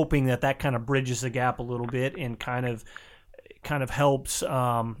I'm hoping that kind of bridges the gap a little bit and kind of helps,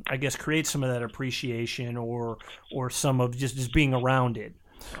 I guess, create some of that appreciation or some of just being around it.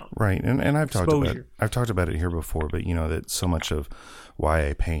 Right, and I've talked about it here before, but that so much of why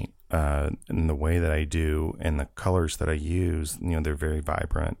I paint and the way that I do and the colors that I use, they're very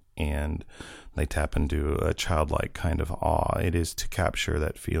vibrant and they tap into a childlike kind of awe. It is to capture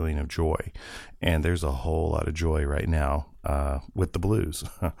that feeling of joy, and there's a whole lot of joy right now with the Blues,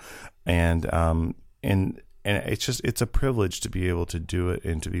 and it's a privilege to be able to do it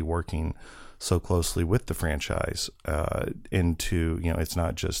and to be working so closely with the franchise, and to it's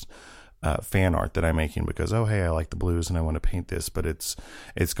not just fan art that I'm making because, oh, hey, I like the Blues and I want to paint this, but it's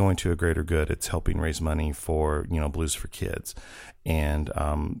going to a greater good. It's helping raise money for, Blues for Kids. And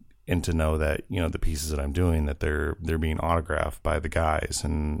to know that, the pieces that I'm doing, that they're being autographed by the guys,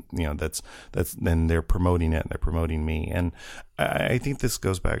 and, that's then they're promoting it and they're promoting me. And I think this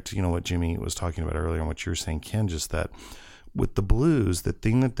goes back to, what Jimmy was talking about earlier and what you were saying, Ken, just that with the Blues, the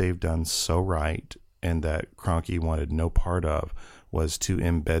thing that they've done so right and that Kroenke wanted no part of was to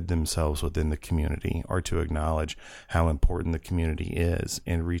embed themselves within the community, or to acknowledge how important the community is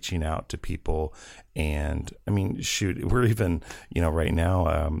in reaching out to people. And I mean, shoot, we're even, right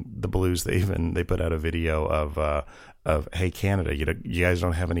now, the Blues, they put out a video of hey, Canada, you guys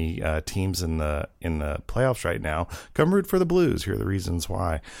don't have any teams in the playoffs right now. Come root for the Blues. Here are the reasons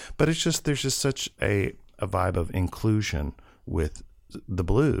why. But it's just, there's just such a vibe of inclusion with the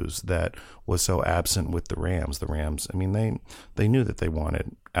Blues that was so absent with the Rams. The Rams, I mean, they knew that they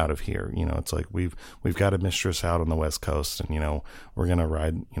wanted out of here. It's like we've got a mistress out on the West Coast, and we're gonna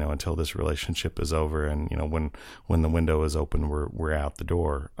ride until this relationship is over, and when the window is open, we're out the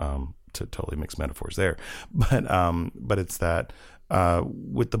door. To totally mix metaphors there, but it's that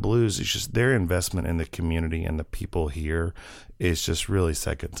with the Blues, it's just their investment in the community and the people here is just really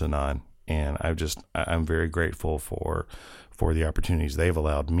second to none. And I'm very grateful for the opportunities they've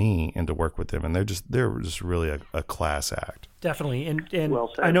allowed me and to work with them. And they're just really a class act. Definitely. And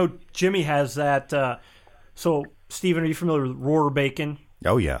well said. I know Jimmy has that. So Stephen, are you familiar with Roar Bacon?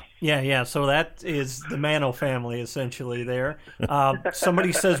 Oh yeah. Yeah. So that is the Mano family essentially there.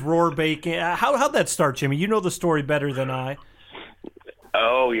 Somebody says Roar Bacon. How'd that start, Jimmy? You know the story better than I.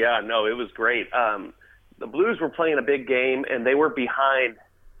 Oh yeah. No, it was great. The Blues were playing a big game and they were behind.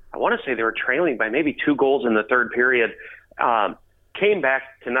 I want to say they were trailing by maybe 2 goals in the third period. Came back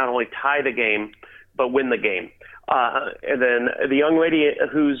to not only tie the game, but win the game. And then the young lady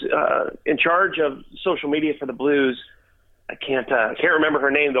who's in charge of social media for the Blues, I can't remember her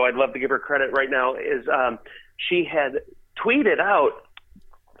name, though I'd love to give her credit right now, is she had tweeted out,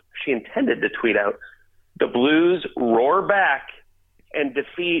 she intended to tweet out, the Blues roar back and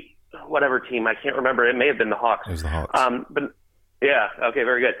defeat whatever team. I can't remember. It may have been the Hawks. It was the Hawks. But yeah, okay,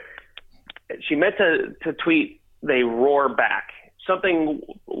 very good. She meant to tweet, they roar back. Something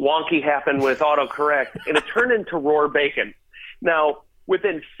wonky happened with autocorrect, and it turned into Roar Bacon. Now,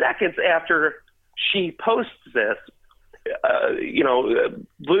 within seconds after she posts this,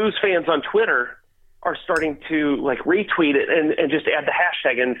 Blues fans on Twitter are starting to retweet it and just add the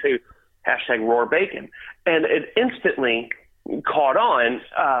hashtag into hashtag Roar Bacon. And it instantly caught on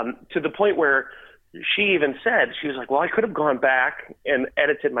to the point where she even said, she was like, well, I could have gone back and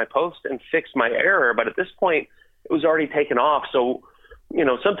edited my post and fixed my error, but at this point it was already taken off. So,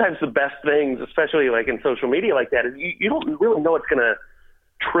 sometimes the best things, especially in social media like that, is you don't really know it's going to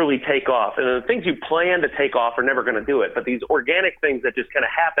truly take off. And the things you plan to take off are never going to do it. But these organic things that just kind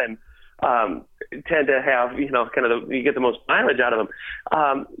of happen tend to have, you get the most mileage out of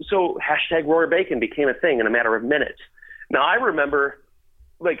them. So hashtag Roar Bacon became a thing in a matter of minutes. Now, I remember,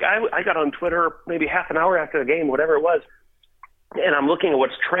 I got on Twitter maybe half an hour after the game, whatever it was, and I'm looking at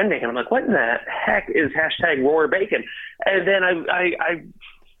what's trending, and I'm like, what in the heck is hashtag Roar Bacon? And then I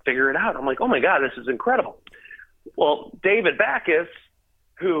figure it out. I'm like, oh, my God, this is incredible. Well, David Backus,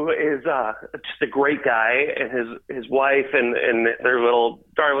 who is just a great guy, and his wife and their little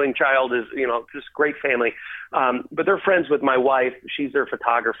darling child is, just great family. But they're friends with my wife. She's their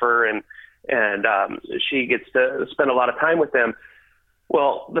photographer, and she gets to spend a lot of time with them.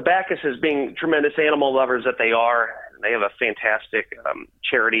 Well, the Backuses, being tremendous animal lovers that they are, they have a fantastic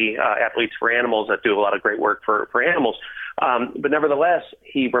charity, Athletes for Animals, that do a lot of great work for animals. But nevertheless,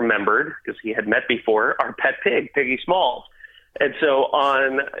 he remembered, because he had met before, our pet pig, Piggy Smalls. And so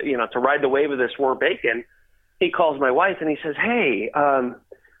to ride the wave of this Roar Bacon, he calls my wife and he says, hey, do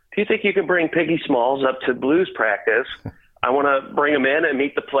you think you can bring Piggy Smalls up to Blues practice? I want to bring him in and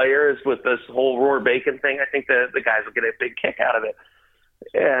meet the players with this whole Roar Bacon thing. I think the guys will get a big kick out of it.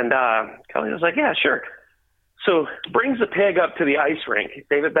 And Kelly was like, yeah, sure. So brings the pig up to the ice rink.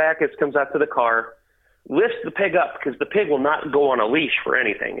 David Backus comes out to the car, lifts the pig up, because the pig will not go on a leash for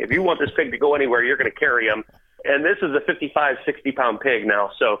anything. If you want this pig to go anywhere, you're going to carry him. And this is a 55, 60-pound pig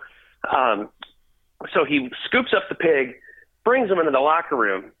now. So he scoops up the pig, brings him into the locker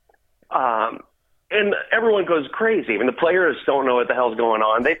room, and everyone goes crazy. I mean, the players don't know what the hell's going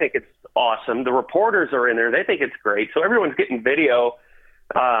on. They think it's awesome. The reporters are in there. They think it's great. So everyone's getting video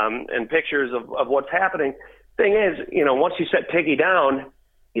and pictures of what's happening. Thing is, once you set Piggy down,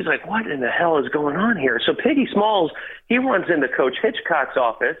 he's like, what in the hell is going on here? So Piggy Smalls, he runs into Coach Hitchcock's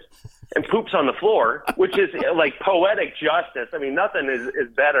office and poops on the floor, which is like poetic justice. I mean, nothing is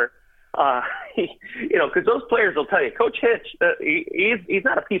better. Because those players will tell you, Coach Hitch, he's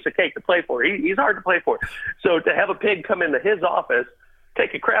not a piece of cake to play for. He's hard to play for. So to have a pig come into his office,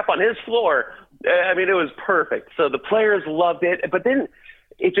 take a crap on his floor, I mean, it was perfect. So the players loved it. But then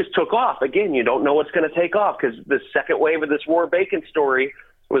it just took off. Again, you don't know what's going to take off, because the second wave of this War Bacon story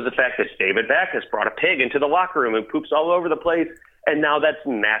was the fact that David Backus brought a pig into the locker room and poops all over the place. And now that's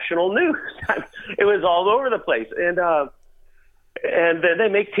national news. It was all over the place. And then they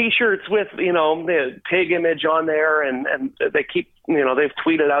make T-shirts with, the pig image on there, and they keep, they've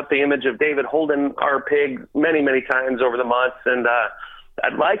tweeted out the image of David holding our pig many, many times over the months. And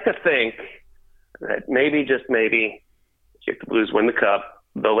I'd like to think that maybe, just maybe, if the Blues win the Cup,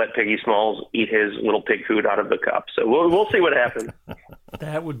 they'll let Piggy Smalls eat his little pig food out of the cup. So we'll see what happens.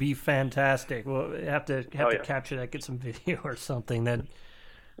 That would be fantastic. We'll have to capture that, get some video or something.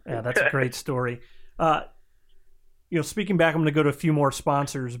 That's a great story. Speaking back, I'm going to go to a few more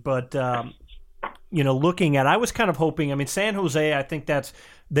sponsors, but looking at, I was kind of hoping. I mean, San Jose, I think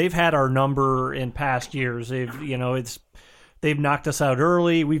they've had our number in past years. They've knocked us out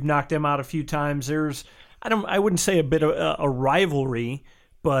early. We've knocked them out a few times. I wouldn't say a bit of a rivalry,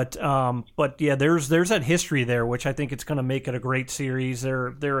 but yeah, there's that history there, which I think it's going to make it a great series.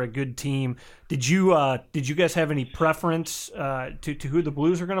 They're a good team. Did you guys have any preference to who the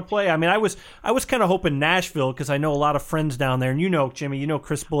Blues are going to play? I mean, I was kind of hoping Nashville, because I know a lot of friends down there, and Jimmy,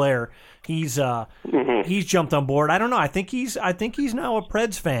 Chris Blair, he's jumped on board. I don't know. I think he's now a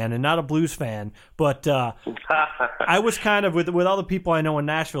Preds fan and not a Blues fan. But I was kind of with all the people I know in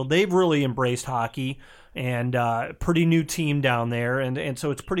Nashville. They've really embraced hockey. And pretty new team down there, and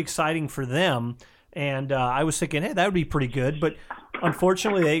so it's pretty exciting for them. And I was thinking, hey, that would be pretty good. But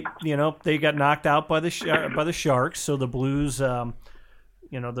unfortunately, they got knocked out by the Sharks. So the Blues, the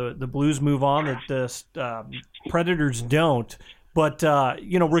Blues move on. The Predators don't. But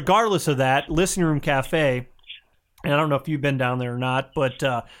regardless of that, Listening Room Cafe. And I don't know if you've been down there or not, but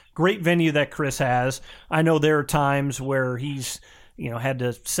great venue that Chris has. I know there are times where he's had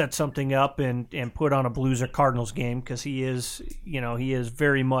to set something up and put on a Blues or Cardinals game, because he is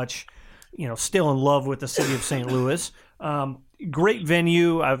very much, still in love with the city of St. Louis. Great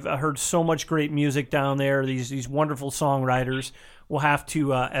venue. I've heard so much great music down there. These wonderful songwriters. We'll have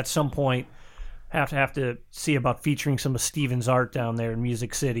to at some point have to see about featuring some of Steven's art down there in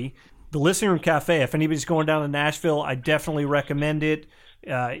Music City. The Listening Room Cafe. If anybody's going down to Nashville, I definitely recommend it.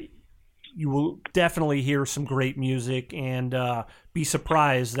 You will definitely hear some great music, and be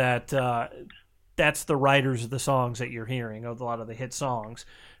surprised that that's the writers of the songs that you're hearing, of a lot of the hit songs.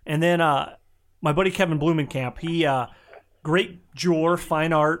 And then my buddy Kevin Blumenkamp, he great jeweler,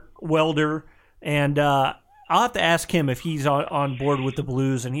 fine art, welder, and I'll have to ask him if he's on board with the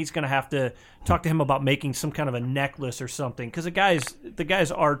Blues, and he's going to have to talk to him about making some kind of a necklace or something, because the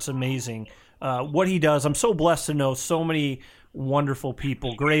guy's art's amazing. What he does, I'm so blessed to know so many wonderful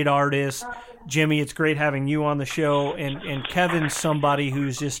people, great artists. Jimmy, it's great having you on the show, and Kevin's somebody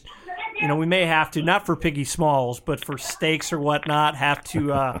who's just, we may have to, not for Piggy Smalls, but for steaks or whatnot, have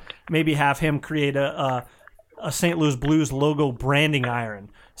to maybe have him create a St. Louis Blues logo branding iron.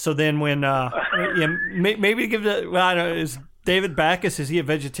 So then when maybe give it, I don't know, is David Backus, is he a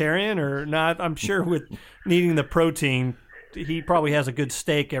vegetarian or not? I'm sure with needing the protein, he probably has a good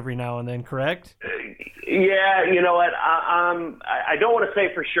steak every now and then, correct? Yeah, you know what? I don't want to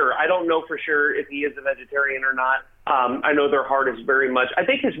say for sure. I don't know for sure if he is a vegetarian or not. I know their heart is very much. I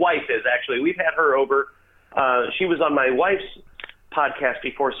think his wife is, actually. We've had her over. She was on my wife's podcast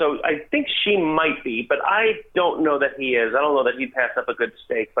before, so I think she might be, but I don't know that he is. I don't know that he'd pass up a good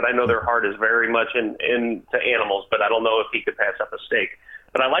steak, but I know their heart is very much into animals, but I don't know if he could pass up a steak.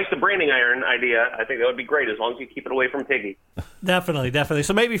 But I like the branding iron idea. I think that would be great as long as you keep it away from Piggy. Definitely.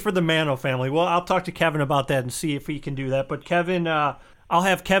 So maybe for the Mano family. Well, I'll talk to Kevin about that and see if he can do that. But Kevin, I'll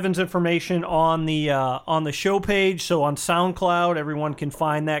have Kevin's information on the show page. So on SoundCloud, everyone can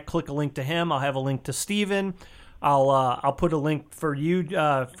find that. Click a link to him. I'll have a link to Steven. I'll put a link for you,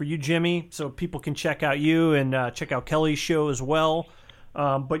 Jimmy, so people can check out you and check out Kelly's show as well.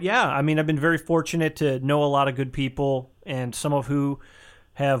 But yeah, I mean, I've been very fortunate to know a lot of good people, and some of who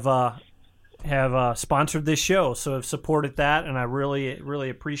have sponsored this show, so have supported that, and I really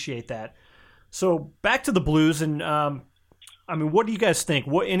appreciate that. So back to the Blues, and I mean, what do you guys think?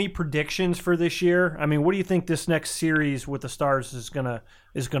 Any predictions for this year? I mean, what do you think this next series with the Stars is gonna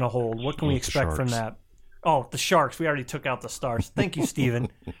hold? What can we expect from that? Oh, the Sharks. We already took out the Stars. Thank you, Steven.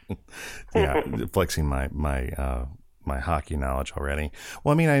 Yeah, flexing my hockey knowledge already.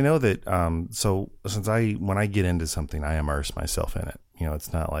 Well, I mean, I know that. So since when I get into something, I immerse myself in it.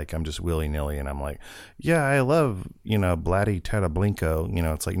 It's not like I'm just willy-nilly and I'm like, yeah, I love, Blatty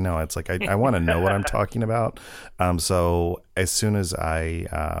Tatablinko. It's like, no, it's like I want to know what I'm talking about. So as soon as I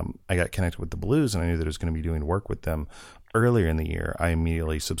got connected with the Blues and I knew that I was going to be doing work with them earlier in the year, I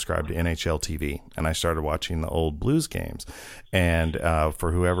immediately subscribed to NHL TV and I started watching the old Blues games. And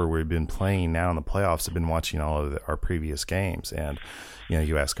for whoever we've been playing now in the playoffs, I've been watching all of our previous games. And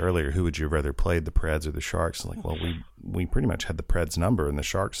you asked earlier, who would you rather play, the Preds or the Sharks? Like, well, we pretty much had the Preds number, and the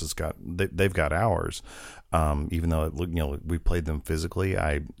Sharks they've got ours. Even though we played them physically,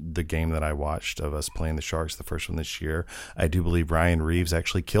 the game that I watched of us playing the Sharks, the first one this year, I do believe Ryan Reeves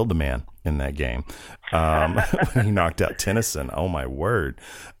actually killed a man in that game. He knocked out Tennyson. Oh my word!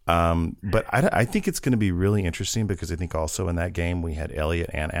 But I think it's going to be really interesting because I think also in that game we had Elliott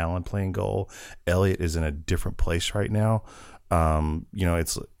and Allen playing goal. Elliott is in a different place right now.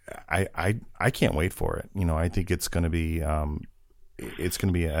 It's I can't wait for it. I think it's going to be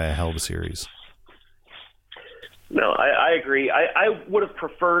a hell of a series. No, I agree. I would have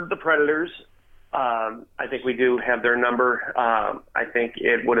preferred the Predators. I think we do have their number. I think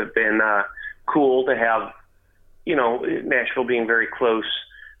it would have been cool to have, Nashville being very close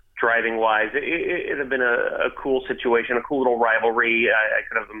driving wise. It would have been a cool situation, a cool little rivalry. I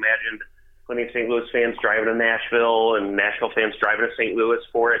could have imagined plenty of St. Louis fans driving to Nashville and Nashville fans driving to St. Louis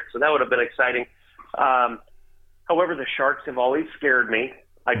for it. So that would have been exciting. However, the Sharks have always scared me.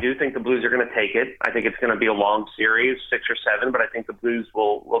 I do think the Blues are going to take it. I think it's going to be a long series, 6 or 7, but I think the Blues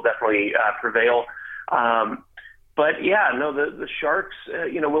will definitely prevail. But yeah, no, the Sharks,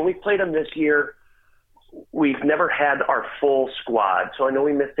 when we played them this year, we've never had our full squad. So I know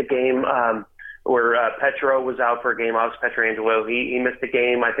we missed a game where Petro was out for a game. Alex Pietrangelo, he missed a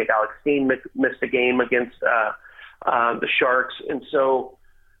game. I think Alex Steen missed a game against the Sharks. And so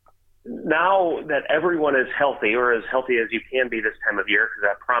now that everyone is healthy, or as healthy as you can be this time of year,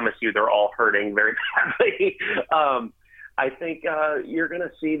 because I promise you they're all hurting very badly, I think you're going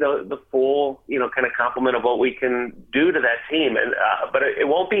to see the full, kind of complement of what we can do to that team. And but it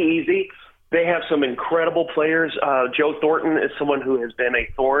won't be easy. They have some incredible players. Joe Thornton is someone who has been a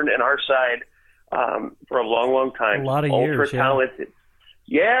thorn in our side for a long, long time. A lot of Ultra years, talented.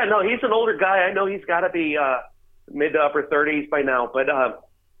 Yeah, no, he's an older guy. I know he's got to be mid to upper 30s by now, but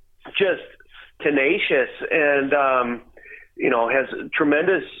just tenacious and, has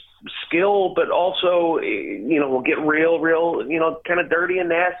tremendous skill, but also, will get real, kind of dirty and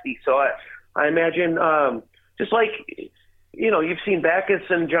nasty. So I imagine just like, you've seen Backes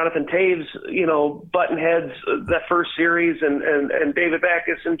and Jonathan Taves, button heads that first series and David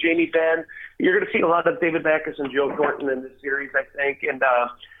Backes and Jamie Benn. You're going to see a lot of David Backes and Joe Thornton in this series, I think. And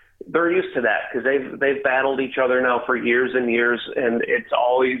they're used to that because they've battled each other now for years and years, and it's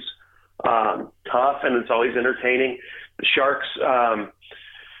always tough and it's always entertaining. The Sharks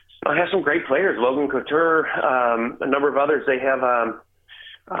have some great players, Logan Couture, a number of others. They have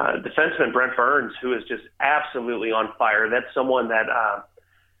defenseman Brent Burns, who is just absolutely on fire. That's someone that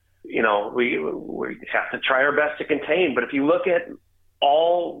we have to try our best to contain. But if you look at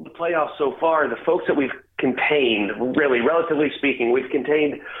all the playoffs so far, the folks that we've contained, really, relatively speaking, we've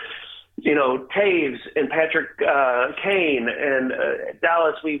contained, Taves and Patrick Kane, and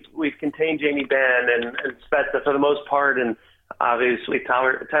Dallas, we've contained Jamie Benn and Spezza for the most part, and obviously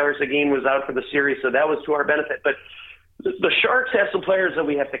Tyler Seguin was out for the series, so that was to our benefit. But the Sharks have some players that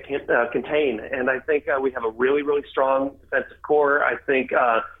we have to contain, and I think we have a really, really strong defensive core. I think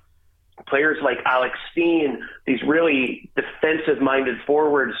players like Alex Steen, these really defensive-minded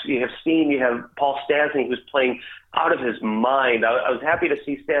forwards. You have Steen, you have Paul Stastny, who's playing out of his mind. I was happy to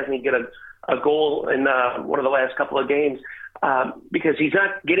see Stastny get a goal in one of the last couple of games because he's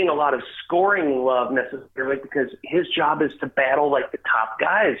not getting a lot of scoring love necessarily because his job is to battle like the top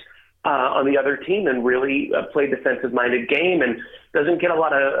guys on the other team and really play defensive-minded game, and doesn't get a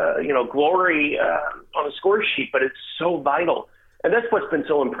lot of glory on the score sheet, but it's so vital. And that's what's been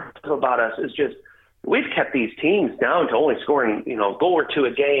so impressive about us is just we've kept these teams down to only scoring goal or two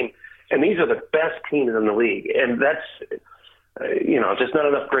a game, and these are the best teams in the league. And that's just not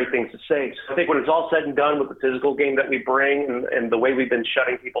enough great things to say. So I think when it's all said and done with the physical game that we bring and the way we've been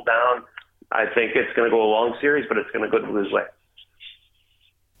shutting people down, I think it's going to go a long series, but it's going to go the Blues' way.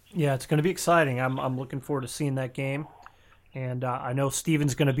 Yeah, it's going to be exciting. I'm looking forward to seeing that game. And I know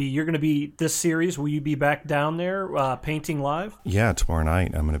Steven's you're going to be this series. Will you be back down there painting live? Yeah, tomorrow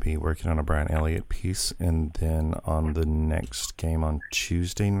night I'm going to be working on a Brian Elliott piece. And then on the next game on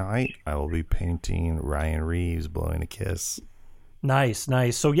Tuesday night, I will be painting Ryan Reeves blowing a kiss. Nice.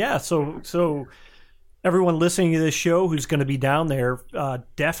 So, yeah, so everyone listening to this show who's going to be down there,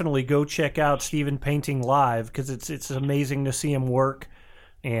 definitely go check out Steven painting live because it's amazing to see him work.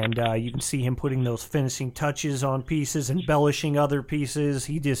 and you can see him putting those finishing touches on pieces, embellishing other pieces.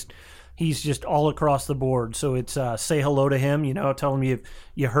 He's just all across the board. So it's say hello to him. Tell him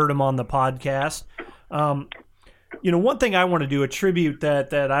you heard him on the podcast. One thing I want to do, a tribute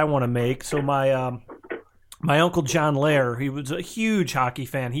that I want to make. So my uncle John Lair, he was a huge hockey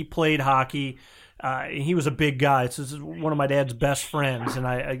fan. He played hockey. He was a big guy. So this is one of my dad's best friends, and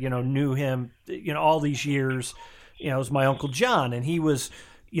I knew him, all these years. It was my Uncle John, and he was,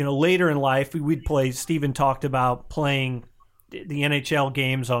 later in life, we'd play. Stephen talked about playing the NHL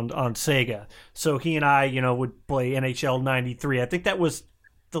games on Sega. So he and I, would play NHL 93. I think that was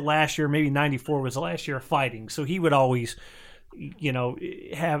the last year, maybe 94 was the last year of fighting. So he would always, he loved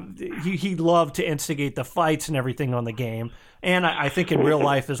to instigate the fights and everything on the game. And I think in real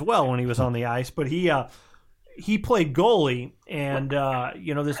life as well when he was on the ice. But he played goalie, and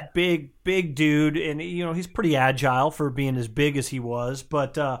this big dude, and he's pretty agile for being as big as he was.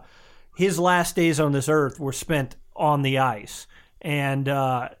 But his last days on this earth were spent on the ice, and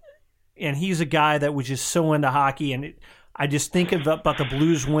he's a guy that was just so into hockey. And I just think about the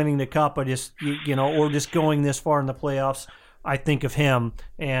Blues winning the cup. I just or just going this far in the playoffs. I think of him,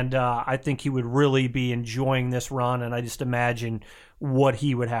 and I think he would really be enjoying this run, and I just imagine what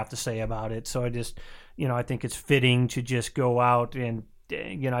he would have to say about it. So I just, I think it's fitting to just go out and,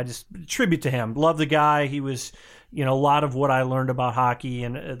 I just tribute to him. Love the guy. He was, a lot of what I learned about hockey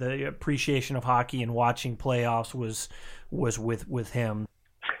and the appreciation of hockey and watching playoffs was with him.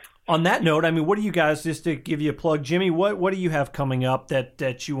 On that note, what do you guys, just to give you a plug, Jimmy, what do you have coming up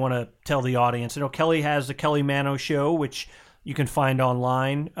that you want to tell the audience? I know Kelly has the Kelly Mano Show, which you can find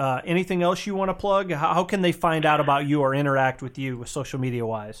online. Anything else you want to plug? How can they find out about you or interact with you social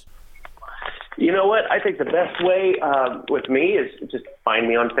media-wise? You know what? I think the best way with me is just find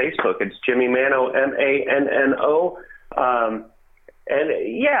me on Facebook. It's Jimmy Mano, Manno. I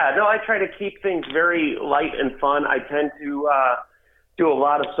try to keep things very light and fun. I tend to do a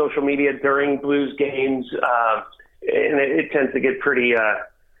lot of social media during Blues games, and it tends to get pretty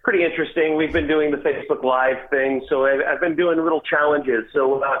interesting. We've been doing the Facebook Live thing, so I've been doing little challenges.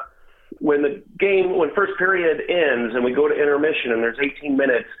 So when first period ends and we go to intermission and there's 18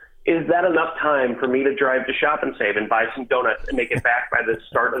 minutes, is that enough time for me to drive to Shop and Save and buy some donuts and make it back by the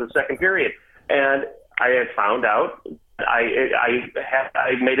start of the second period? And I had found out I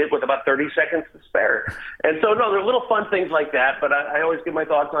made it with about 30 seconds to spare. And so, no, there are little fun things like that, but I always give my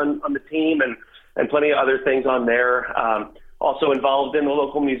thoughts on the team and plenty of other things on there. Also involved in the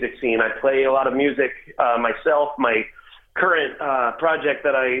local music scene. I play a lot of music myself. My current project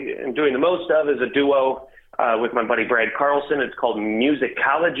that I am doing the most of is a duo with my buddy Brad Carlson. It's called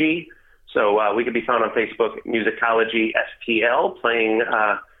Musicology. So we can be found on Facebook, Musicology STL, playing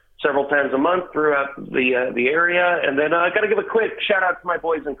several times a month throughout the area. And then I got to give a quick shout out to my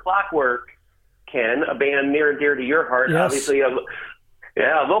boys in Clockwork, Ken, a band near and dear to your heart. Yes. Obviously, a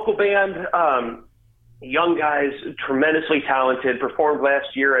local band. Young guys, tremendously talented, performed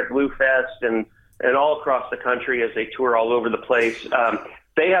last year at Blue Fest and all across the country as they tour all over the place.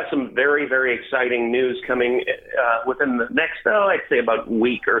 They have some very, very exciting news coming within the next, I'd say about a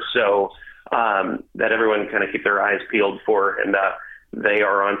week or so, that everyone kind of keep their eyes peeled for. And they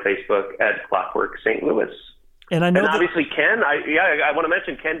are on Facebook at Clockwork St. Louis. And I know obviously Ken, I want to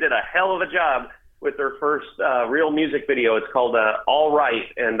mention Ken did a hell of a job with their first real music video. It's called All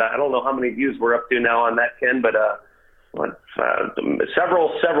Right, and I don't know how many views we're up to now on that, Ken, but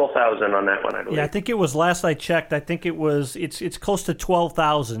several thousand on that one, I believe. Yeah, I think it was, last I checked, I think it's close to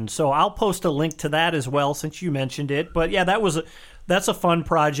 12,000. So I'll post a link to that as well since you mentioned it. But yeah, that's a fun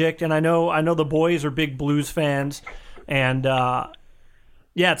project, and I know the boys are big Blues fans, and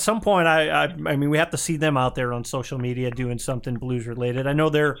at some point we have to see them out there on social media doing something Blues related. I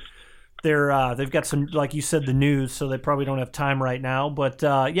know they've got some, like you said, the news, so they probably don't have time right now. But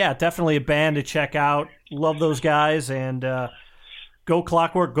definitely a band to check out. Love those guys, and go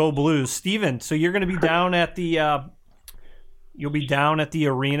Clockwork, go Blues. Steven, so you're going to be down at the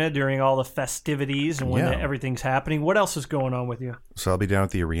arena during all the festivities and when everything's happening. What else is going on with you? So I'll be down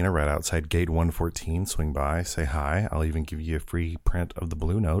at the arena right outside gate 114. Swing by, say hi. I'll even give you a free print of the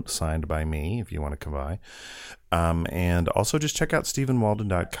Blue Note signed by me if you want to come by. And also just check out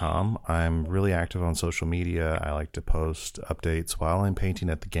StephenWalden.com. I'm really active on social media. I like to post updates while I'm painting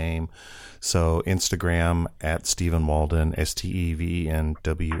at the game. So Instagram at Stephen Walden,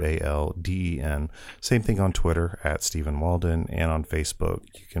 StevenWalden. Same thing on Twitter at Stephen Walden, and on Facebook.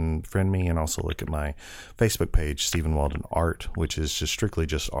 You can friend me and also look at my Facebook page, Stephen Walden Art, which is just strictly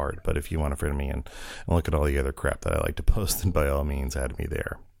just art. But if you want to friend me and look at all the other crap that I like to post, then by all means add me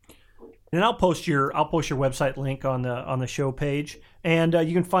there. And I'll post your website link on the show page, and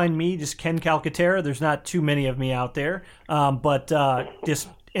you can find me just Ken Calcaterra. There's not too many of me out there, but just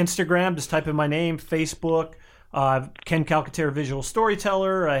Instagram, just type in my name. Facebook, Ken Calcaterra Visual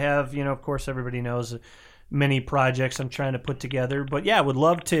Storyteller. I have, of course, everybody knows many projects I'm trying to put together. But yeah, I would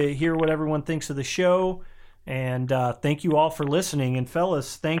love to hear what everyone thinks of the show. And thank you all for listening. And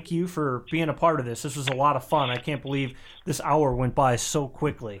fellas, thank you for being a part of this. This was a lot of fun. I can't believe this hour went by so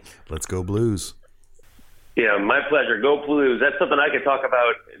quickly. Let's go Blues. Yeah, my pleasure. Go Blues. That's something I could talk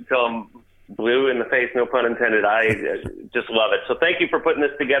about until I'm blue in the face, no pun intended. I just love it. So thank you for putting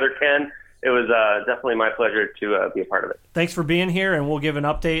this together, Ken. It was definitely my pleasure to be a part of it. Thanks for being here, and we'll give an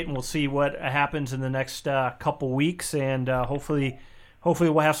update, and we'll see what happens in the next couple weeks, and hopefully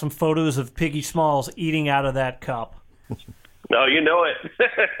we'll have some photos of Piggy Smalls eating out of that cup. No, you know it.